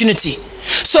opportunity.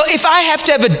 So if I have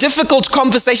to have a difficult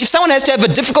conversation, if someone has to have a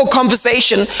difficult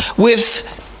conversation with,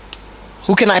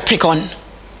 who can I pick on?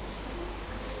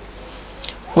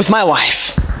 With my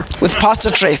wife, with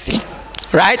Pastor Tracy,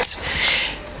 right?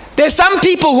 There's some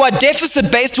people who are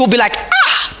deficit-based who will be like,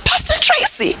 Pastor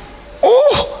Tracy,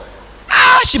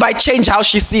 she might change how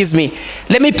she sees me.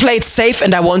 Let me play it safe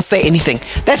and I won't say anything.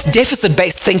 That's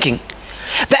deficit-based thinking.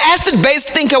 The asset-based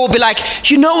thinker will be like,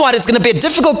 you know what, it's going to be a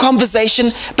difficult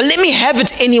conversation, but let me have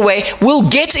it anyway. We'll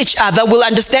get each other, we'll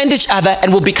understand each other,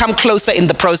 and we'll become closer in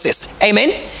the process.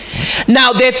 Amen?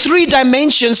 Now, there are 3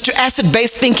 dimensions to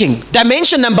asset-based thinking.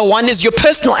 Dimension number 1 is your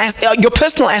personal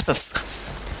assets.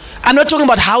 I'm not talking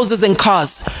about houses and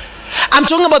cars. I'm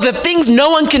talking about the things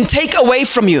no one can take away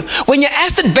from you. When you're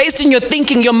asset-based in your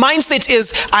thinking, your mindset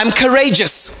is, I'm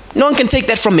courageous. No one can take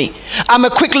that from me. I'm a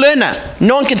quick learner.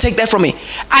 No one can take that from me.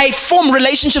 I form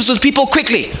relationships with people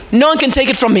quickly. No one can take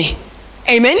it from me.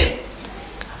 Amen?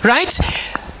 Right?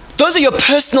 Those are your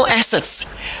personal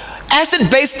assets.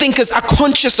 Asset-based thinkers are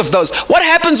conscious of those. What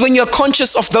happens when you're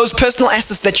conscious of those personal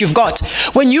assets that you've got?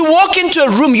 When you walk into a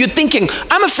room, you're thinking,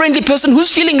 I'm a friendly person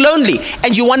who's feeling lonely,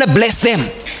 and you want to bless them.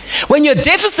 When you're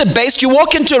deficit-based, you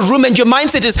walk into a room and your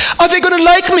mindset is, are they going to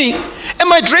like me? Am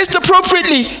I dressed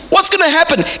appropriately? What's going to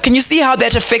happen? Can you see how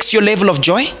that affects your level of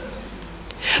joy?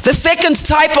 The second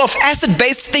type of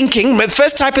asset-based thinking, the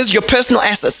first type is your personal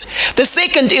assets. The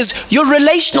second is your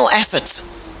relational assets.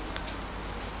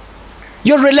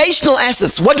 Your relational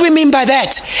assets. What do we mean by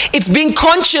that? It's being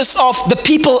conscious of the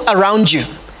people around you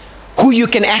who you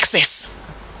can access.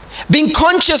 Being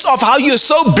conscious of how you're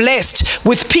so blessed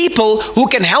with people who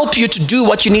can help you to do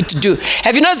what you need to do.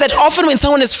 Have you noticed that often when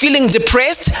someone is feeling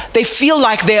depressed, they feel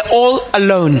like they're all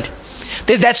alone?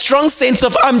 There's that strong sense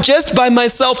of, I'm just by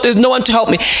myself, there's no one to help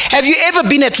me. Have you ever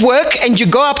been at work and you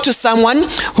go up to someone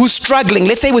who's struggling,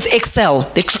 let's say with Excel,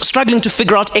 they're struggling to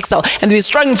figure out Excel, and they've been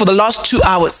struggling for the last 2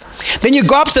 hours. Then you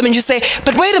go up to them and you say,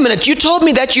 but wait a minute, you told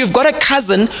me that you've got a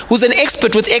cousin who's an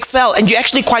expert with Excel and you're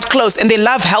actually quite close and they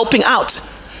love helping out.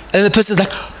 And the person's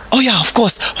like, oh yeah, of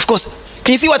course.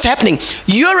 Can you see what's happening?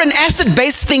 You're an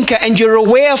asset-based thinker and you're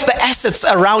aware of the assets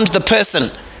around the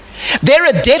person. They're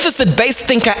a deficit-based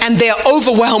thinker and they're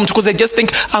overwhelmed because they just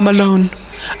think, I'm alone,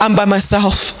 I'm by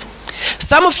myself.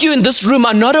 Some of you in this room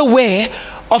are not aware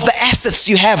of the assets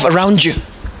you have around you.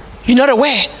 You're not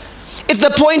aware. It's the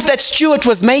point that Stuart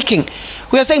was making.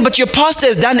 We are saying, but your pastor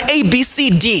has done A, B, C,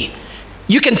 D.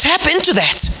 You can tap into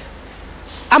that.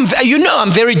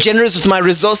 I'm very generous with my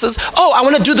resources. Oh, I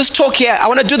want to do this talk here. I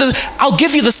want to do this. I'll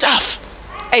give you the stuff.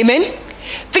 Amen?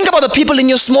 Think about the people in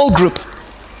your small group.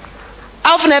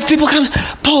 I often have people come,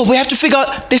 Paul, we have to figure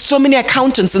out, there's so many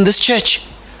accountants in this church.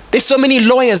 There's so many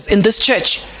lawyers in this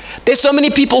church. There's so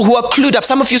many people who are clued up.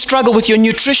 Some of you struggle with your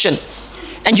nutrition.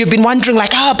 And you've been wondering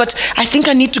like, but I think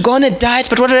I need to go on a diet,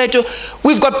 but what did I do?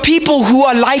 We've got people who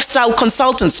are lifestyle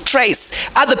consultants, Trace,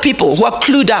 other people who are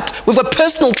clued up. We've got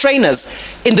personal trainers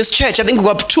in this church. I think we've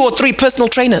got 2 or 3 personal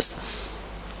trainers.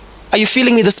 Are you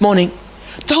feeling me this morning?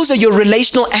 Those are your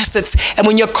relational assets. And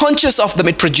when you're conscious of them,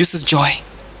 it produces joy.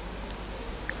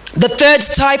 The third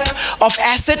type of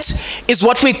asset is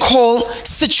what we call a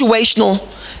situational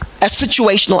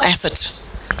asset.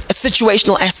 A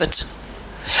situational asset.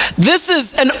 This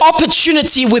is an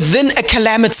opportunity within a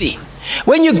calamity.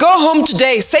 When you go home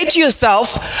today, say to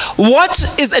yourself,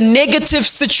 what is a negative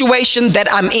situation that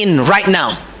I'm in right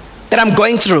now, that I'm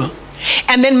going through?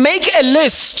 And then make a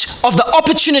list of the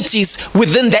opportunities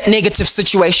within that negative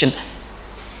situation.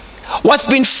 What's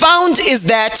been found is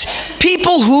that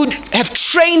people who have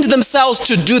trained themselves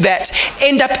to do that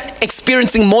end up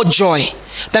experiencing more joy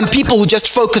than people who just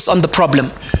focus on the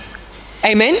problem.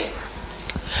 Amen?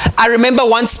 I remember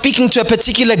once speaking to a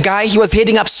particular guy. He was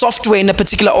heading up software in a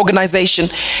particular organization.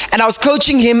 And I was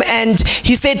coaching him and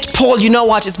he said, Paul, you know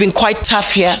what? It's been quite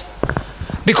tough here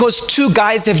because 2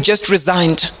 guys have just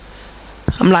resigned.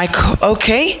 I'm like,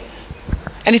 okay.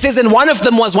 And he says, and one of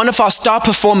them was one of our star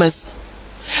performers.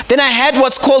 Then I had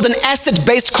what's called an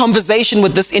asset-based conversation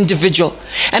with this individual.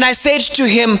 And I said to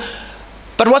him,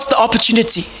 but what's the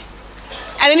opportunity?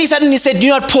 And then he suddenly said, you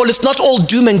know what, Paul, it's not all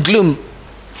doom and gloom.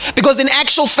 Because in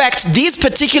actual fact, these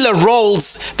particular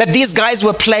roles that these guys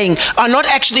were playing are not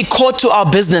actually core to our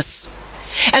business.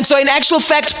 And so in actual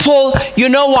fact, Paul, you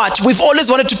know what? We've always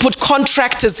wanted to put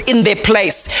contractors in their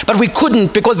place, but we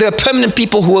couldn't because there were permanent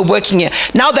people who were working here.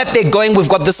 Now that they're going, we've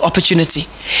got this opportunity.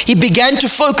 He began to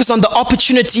focus on the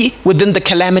opportunity within the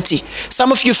calamity.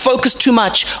 Some of you focus too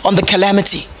much on the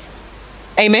calamity.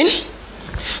 Amen?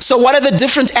 So what are the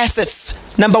different assets?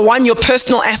 Number 1, your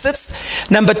personal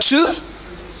assets. Number 2,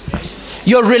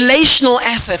 your relational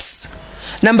assets.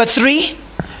 Number 3,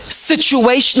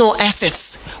 situational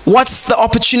assets. What's the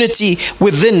opportunity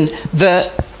within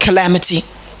the calamity?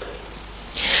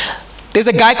 There's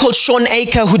a guy called Sean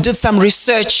Aker who did some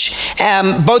research.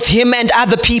 Both him and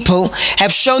other people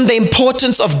have shown the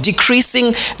importance of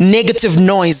decreasing negative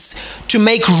noise to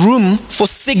make room for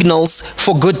signals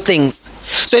for good things.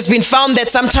 So it's been found that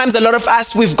sometimes a lot of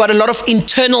us, we've got a lot of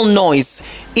internal noise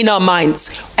in our minds.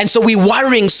 And so we're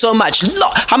worrying so much.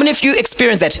 How many of you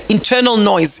experience that? Internal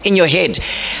noise in your head.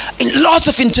 Lots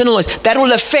of internal noise. That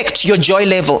will affect your joy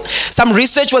level. Some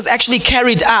research was actually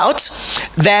carried out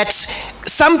that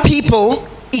some people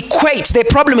their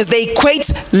problem is they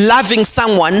equate loving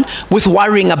someone with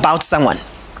worrying about someone.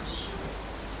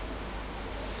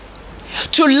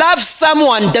 To love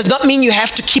someone does not mean you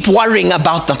have to keep worrying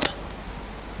about them.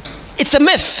 It's a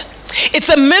myth. It's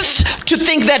a myth to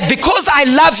think that because I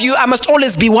love you, I must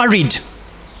always be worried.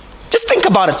 Just think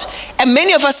about it. And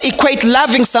many of us equate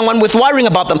loving someone with worrying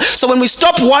about them. So when we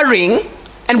stop worrying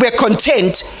and we're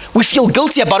content, we feel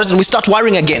guilty about it and we start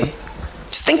worrying again.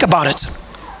 Just think about it.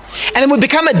 And then we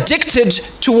become addicted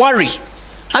to worry.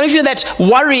 How many of you know that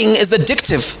worrying is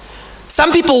addictive?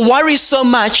 Some people worry so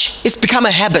much, it's become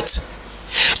a habit.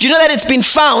 Do you know that it's been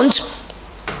found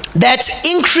that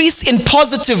increase in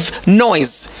positive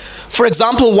noise, for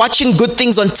example, watching good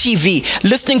things on TV,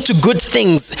 listening to good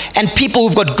things, and people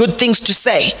who've got good things to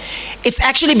say, it's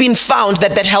actually been found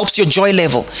that that helps your joy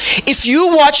level. If you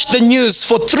watch the news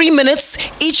for 3 minutes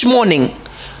each morning,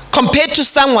 compared to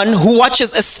someone who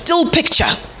watches a still picture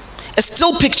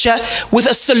with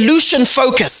a solution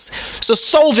focus, so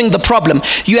solving the problem,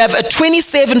 you have a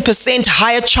 27%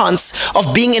 higher chance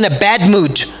of being in a bad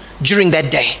mood during that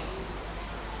day.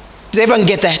 Does everyone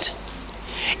get that?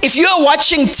 If you're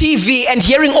watching TV and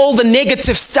hearing all the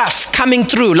negative stuff coming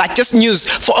through, like just news,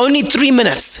 for only 3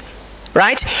 minutes,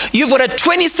 right? You've got a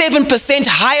 27%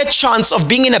 higher chance of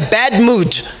being in a bad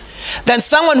mood than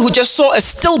someone who just saw a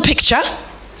still picture.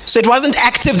 So it wasn't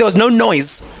active, there was no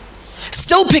noise.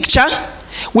 Still picture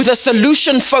with a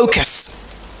solution focus.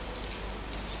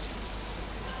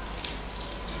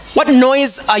 What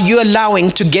noise are you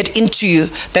allowing to get into you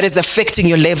that is affecting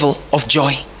your level of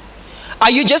joy?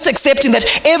 Are you just accepting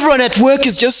that everyone at work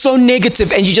is just so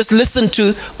negative and you just listen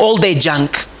to all their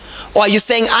junk? Or are you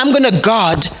saying, I'm going to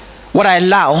guard what I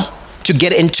allow to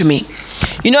get into me?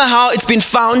 You know how it's been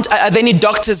found? Are there any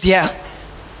doctors here?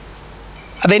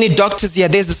 Are there any doctors here?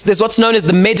 There's what's known as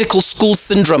the medical school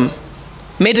syndrome.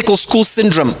 Medical school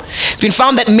syndrome. It's been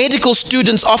found that medical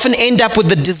students often end up with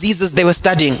the diseases they were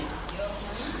studying.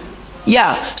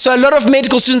 Yeah, so a lot of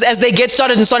medical students, as they get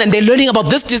started and so on, and they're learning about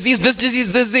this disease,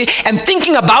 and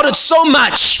thinking about it so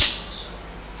much,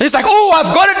 it's like, oh,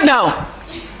 I've got it now.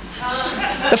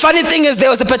 The funny thing is, there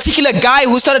was a particular guy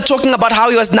who started talking about how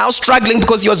he was now struggling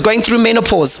because he was going through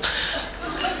menopause.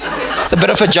 It's a bit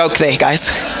of a joke there, guys.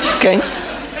 Okay.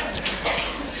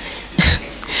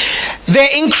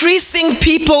 They're increasing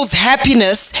people's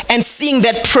happiness and seeing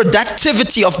that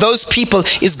productivity of those people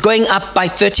is going up by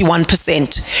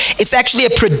 31%. It's actually a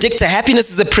predictor.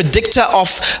 Happiness is a predictor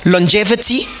of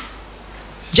longevity.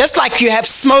 Just like you have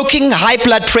smoking, high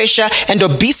blood pressure, and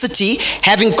obesity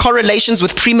having correlations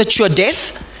with premature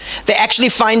death, they're actually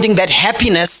finding that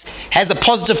happiness has a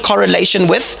positive correlation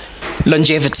with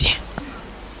longevity.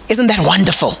 Isn't that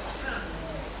wonderful?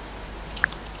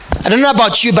 I don't know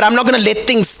about you, but I'm not going to let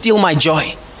things steal my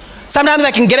joy. Sometimes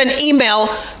I can get an email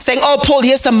saying, oh, Paul,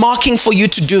 here's some marking for you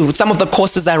to do with some of the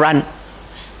courses I run.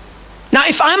 Now,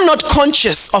 if I'm not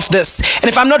conscious of this, and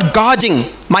if I'm not guarding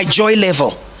my joy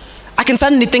level, I can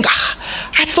suddenly think,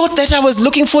 I thought that I was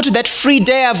looking forward to that free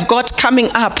day I've got coming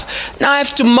up. Now I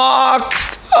have to mark.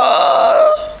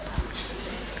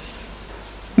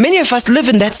 Many of us live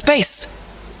in that space.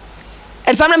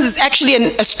 And sometimes it's actually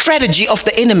a strategy of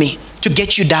the enemy to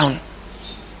get you down.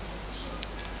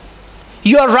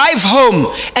 You arrive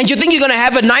home and you think you're going to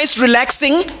have a nice,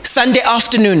 relaxing Sunday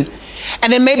afternoon.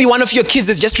 And then maybe one of your kids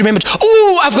has just remembered,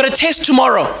 oh, I've got a test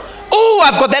tomorrow. Oh,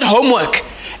 I've got that homework.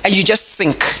 And you just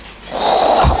sink.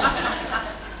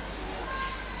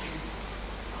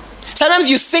 Sometimes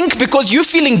you sink because you're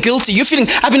feeling guilty. You're feeling,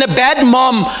 I've been a bad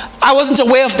mom. I wasn't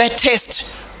aware of that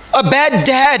test. A bad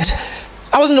dad.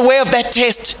 I wasn't aware of that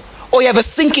test. Or you have a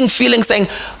sinking feeling saying,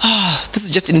 oh, this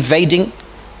is just invading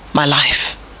my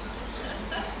life.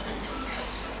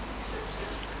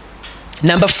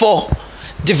 Number 4,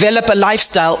 develop a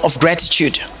lifestyle of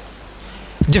gratitude.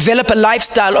 Develop a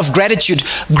lifestyle of gratitude.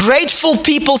 Grateful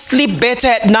people sleep better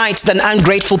at night than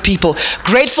ungrateful people.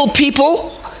 Grateful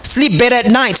people sleep better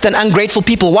at night than ungrateful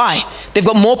people. Why? They've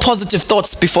got more positive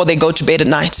thoughts before they go to bed at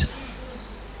night.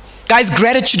 Guys,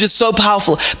 gratitude is so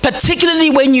powerful, particularly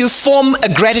when you form a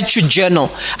gratitude journal.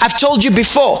 I've told you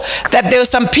before that there were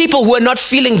some people who were not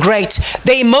feeling great.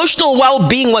 Their emotional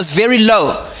well-being was very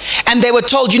low. And they were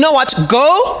told, you know what,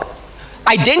 go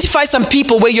identify some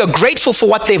people where you're grateful for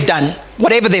what they've done,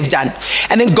 whatever they've done.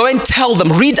 And then go and tell them,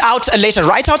 write out a letter,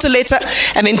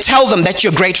 and then tell them that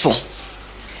you're grateful.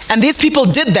 And these people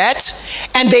did that,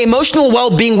 and their emotional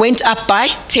well-being went up by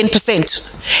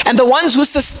 10%. And the ones who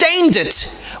sustained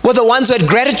it were the ones who had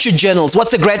gratitude journals.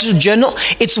 What's a gratitude journal?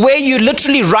 It's where you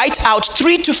literally write out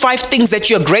 3 to 5 things that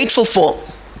you're grateful for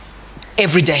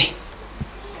every day.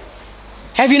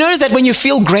 Have you noticed that when you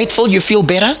feel grateful, you feel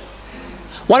better?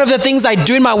 One of the things I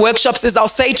do in my workshops is I'll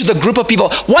say to the group of people,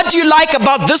 what do you like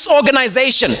about this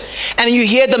organization? And you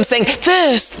hear them saying,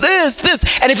 this.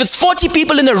 And if it's 40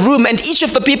 people in a room and each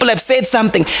of the people have said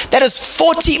something, that is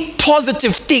 40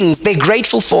 positive things they're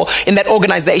grateful for in that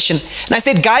organization. And I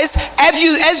said, guys,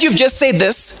 as you've just said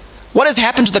this, what has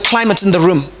happened to the climate in the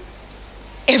room?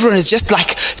 Everyone is just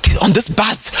like on this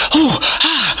buzz.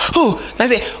 And I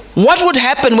say, what would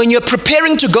happen when you're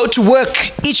preparing to go to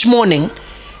work each morning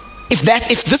if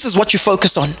this is what you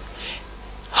focus on?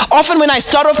 Often when I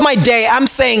start off my day, I'm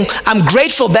saying, I'm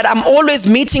grateful that I'm always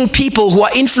meeting people who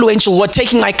are influential, who are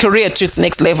taking my career to its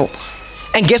next level.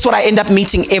 And guess what I end up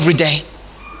meeting every day?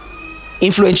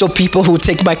 Influential people who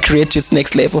take my career to its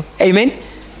next level. Amen?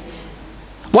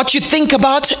 What you think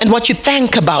about and what you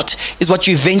thank about is what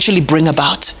you eventually bring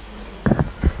about.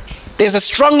 There's a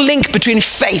strong link between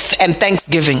faith and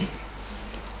thanksgiving.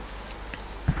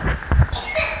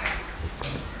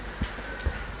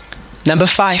 Number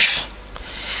 5,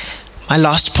 my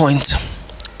last point,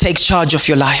 take charge of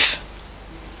your life.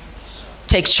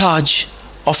 Take charge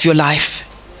of your life.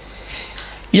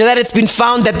 You know that it's been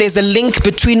found that there's a link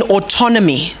between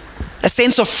autonomy, a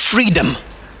sense of freedom,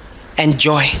 and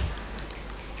joy.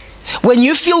 When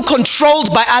you feel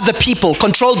controlled by other people,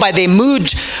 controlled by their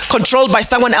mood, controlled by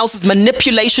someone else's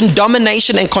manipulation,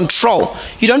 domination, and control,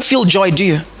 you don't feel joy, do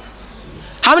you?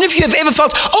 How many of you have ever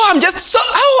felt, I'm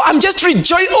just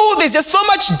rejoicing, there's just so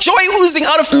much joy oozing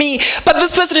out of me, but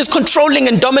this person is controlling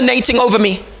and dominating over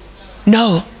me?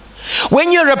 No.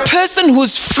 When you're a person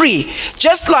who's free,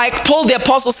 just like Paul the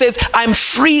Apostle says, I'm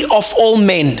free of all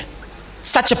men.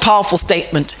 Such a powerful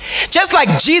statement. Just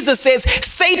like Jesus says,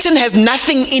 Satan has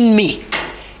nothing in me.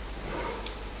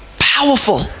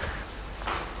 Powerful.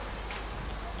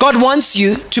 God wants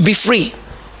you to be free.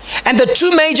 And the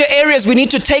 2 major areas we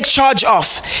need to take charge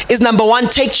of is, number 1,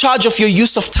 take charge of your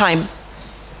use of time.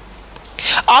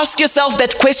 Ask yourself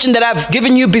that question that I've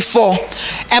given you before.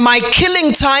 Am I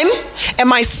killing time?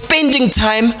 Am I spending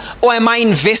time? Or am I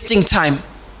investing time?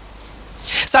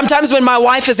 Sometimes when my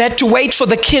wife has had to wait for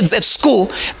the kids at school,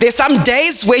 there's some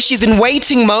days where she's in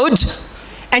waiting mode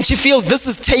and she feels this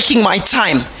is taking my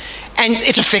time, and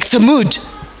it affects her mood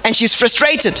and she's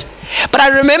frustrated. But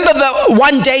I remember the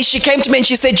one day she came to me and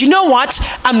she said, you know what?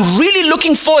 I'm really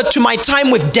looking forward to my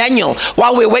time with Daniel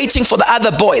while we're waiting for the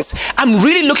other boys. I'm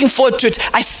really looking forward to it.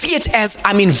 I see it as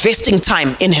I'm investing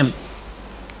time in him.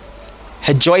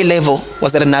 Her joy level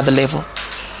was at another level.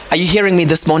 Are you hearing me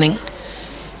this morning?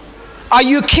 Are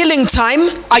you killing time?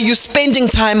 Are you spending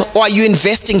time? Or are you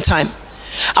investing time?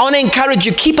 I want to encourage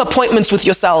you, keep appointments with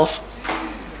yourself.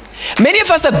 Many of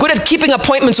us are good at keeping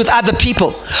appointments with other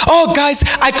people. Oh guys,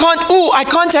 I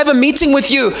can't have a meeting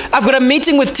with you. I've got a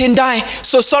meeting with Tendai,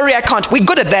 so sorry I can't. We're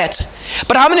good at that.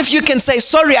 But how many of you can say,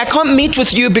 sorry, I can't meet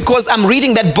with you because I'm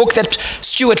reading that book that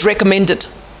Stuart recommended?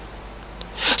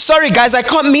 Sorry guys, I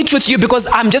can't meet with you because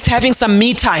I'm just having some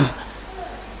me time.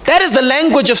 That is the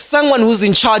language of someone who's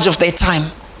in charge of their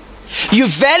time. You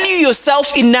value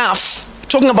yourself enough,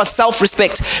 talking about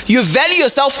self-respect, you value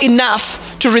yourself enough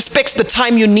to respect the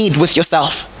time you need with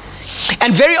yourself.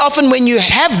 And very often when you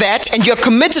have that and you're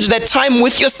committed to that time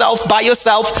with yourself, by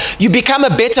yourself, you become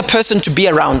a better person to be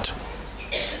around.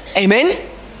 Amen?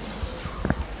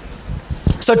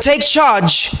 So take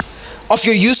charge of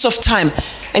your use of time.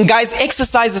 And guys,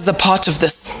 exercise is a part of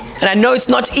this. And I know it's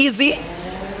not easy,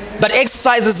 but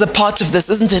exercise is a part of this,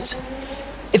 isn't it?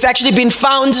 It's actually been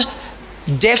found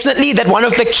definitely that one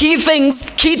of the key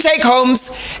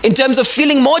take-homes in terms of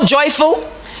feeling more joyful,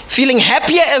 feeling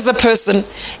happier as a person,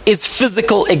 is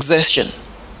physical exertion.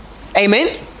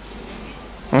 Amen?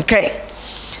 Okay.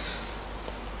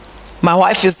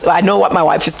 I know what my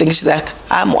wife is thinking. She's like,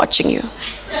 I'm watching you.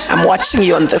 I'm watching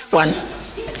you on this one.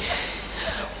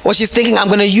 Or she's thinking, I'm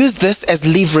going to use this as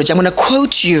leverage. I'm going to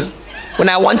quote you when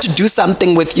I want to do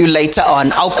something with you later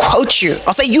on. I'll quote you.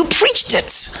 I'll say, you preached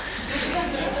it.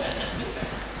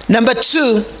 Number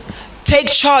 2, take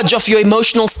charge of your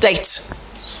emotional state.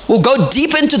 We'll go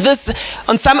deep into this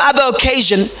on some other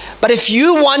occasion, but if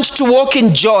you want to walk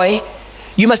in joy,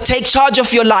 you must take charge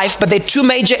of your life. But there are two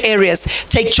major areas.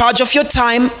 Take charge of your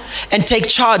time and take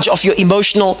charge of your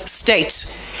emotional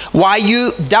state. Why are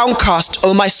you downcast,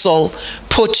 O my soul?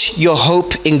 Put your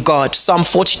hope in God. Psalm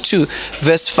 42,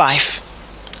 verse 5.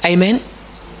 Amen.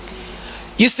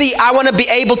 You see, I want to be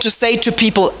able to say to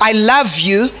people, I love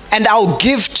you and I'll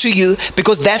give to you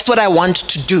because that's what I want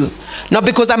to do. Not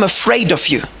because I'm afraid of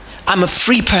you. I'm a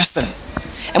free person.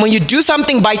 And when you do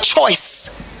something by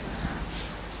choice,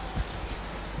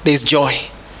 there's joy.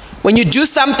 When you do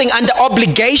something under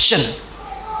obligation,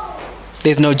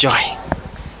 there's no joy.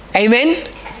 Amen?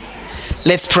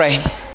 Let's pray.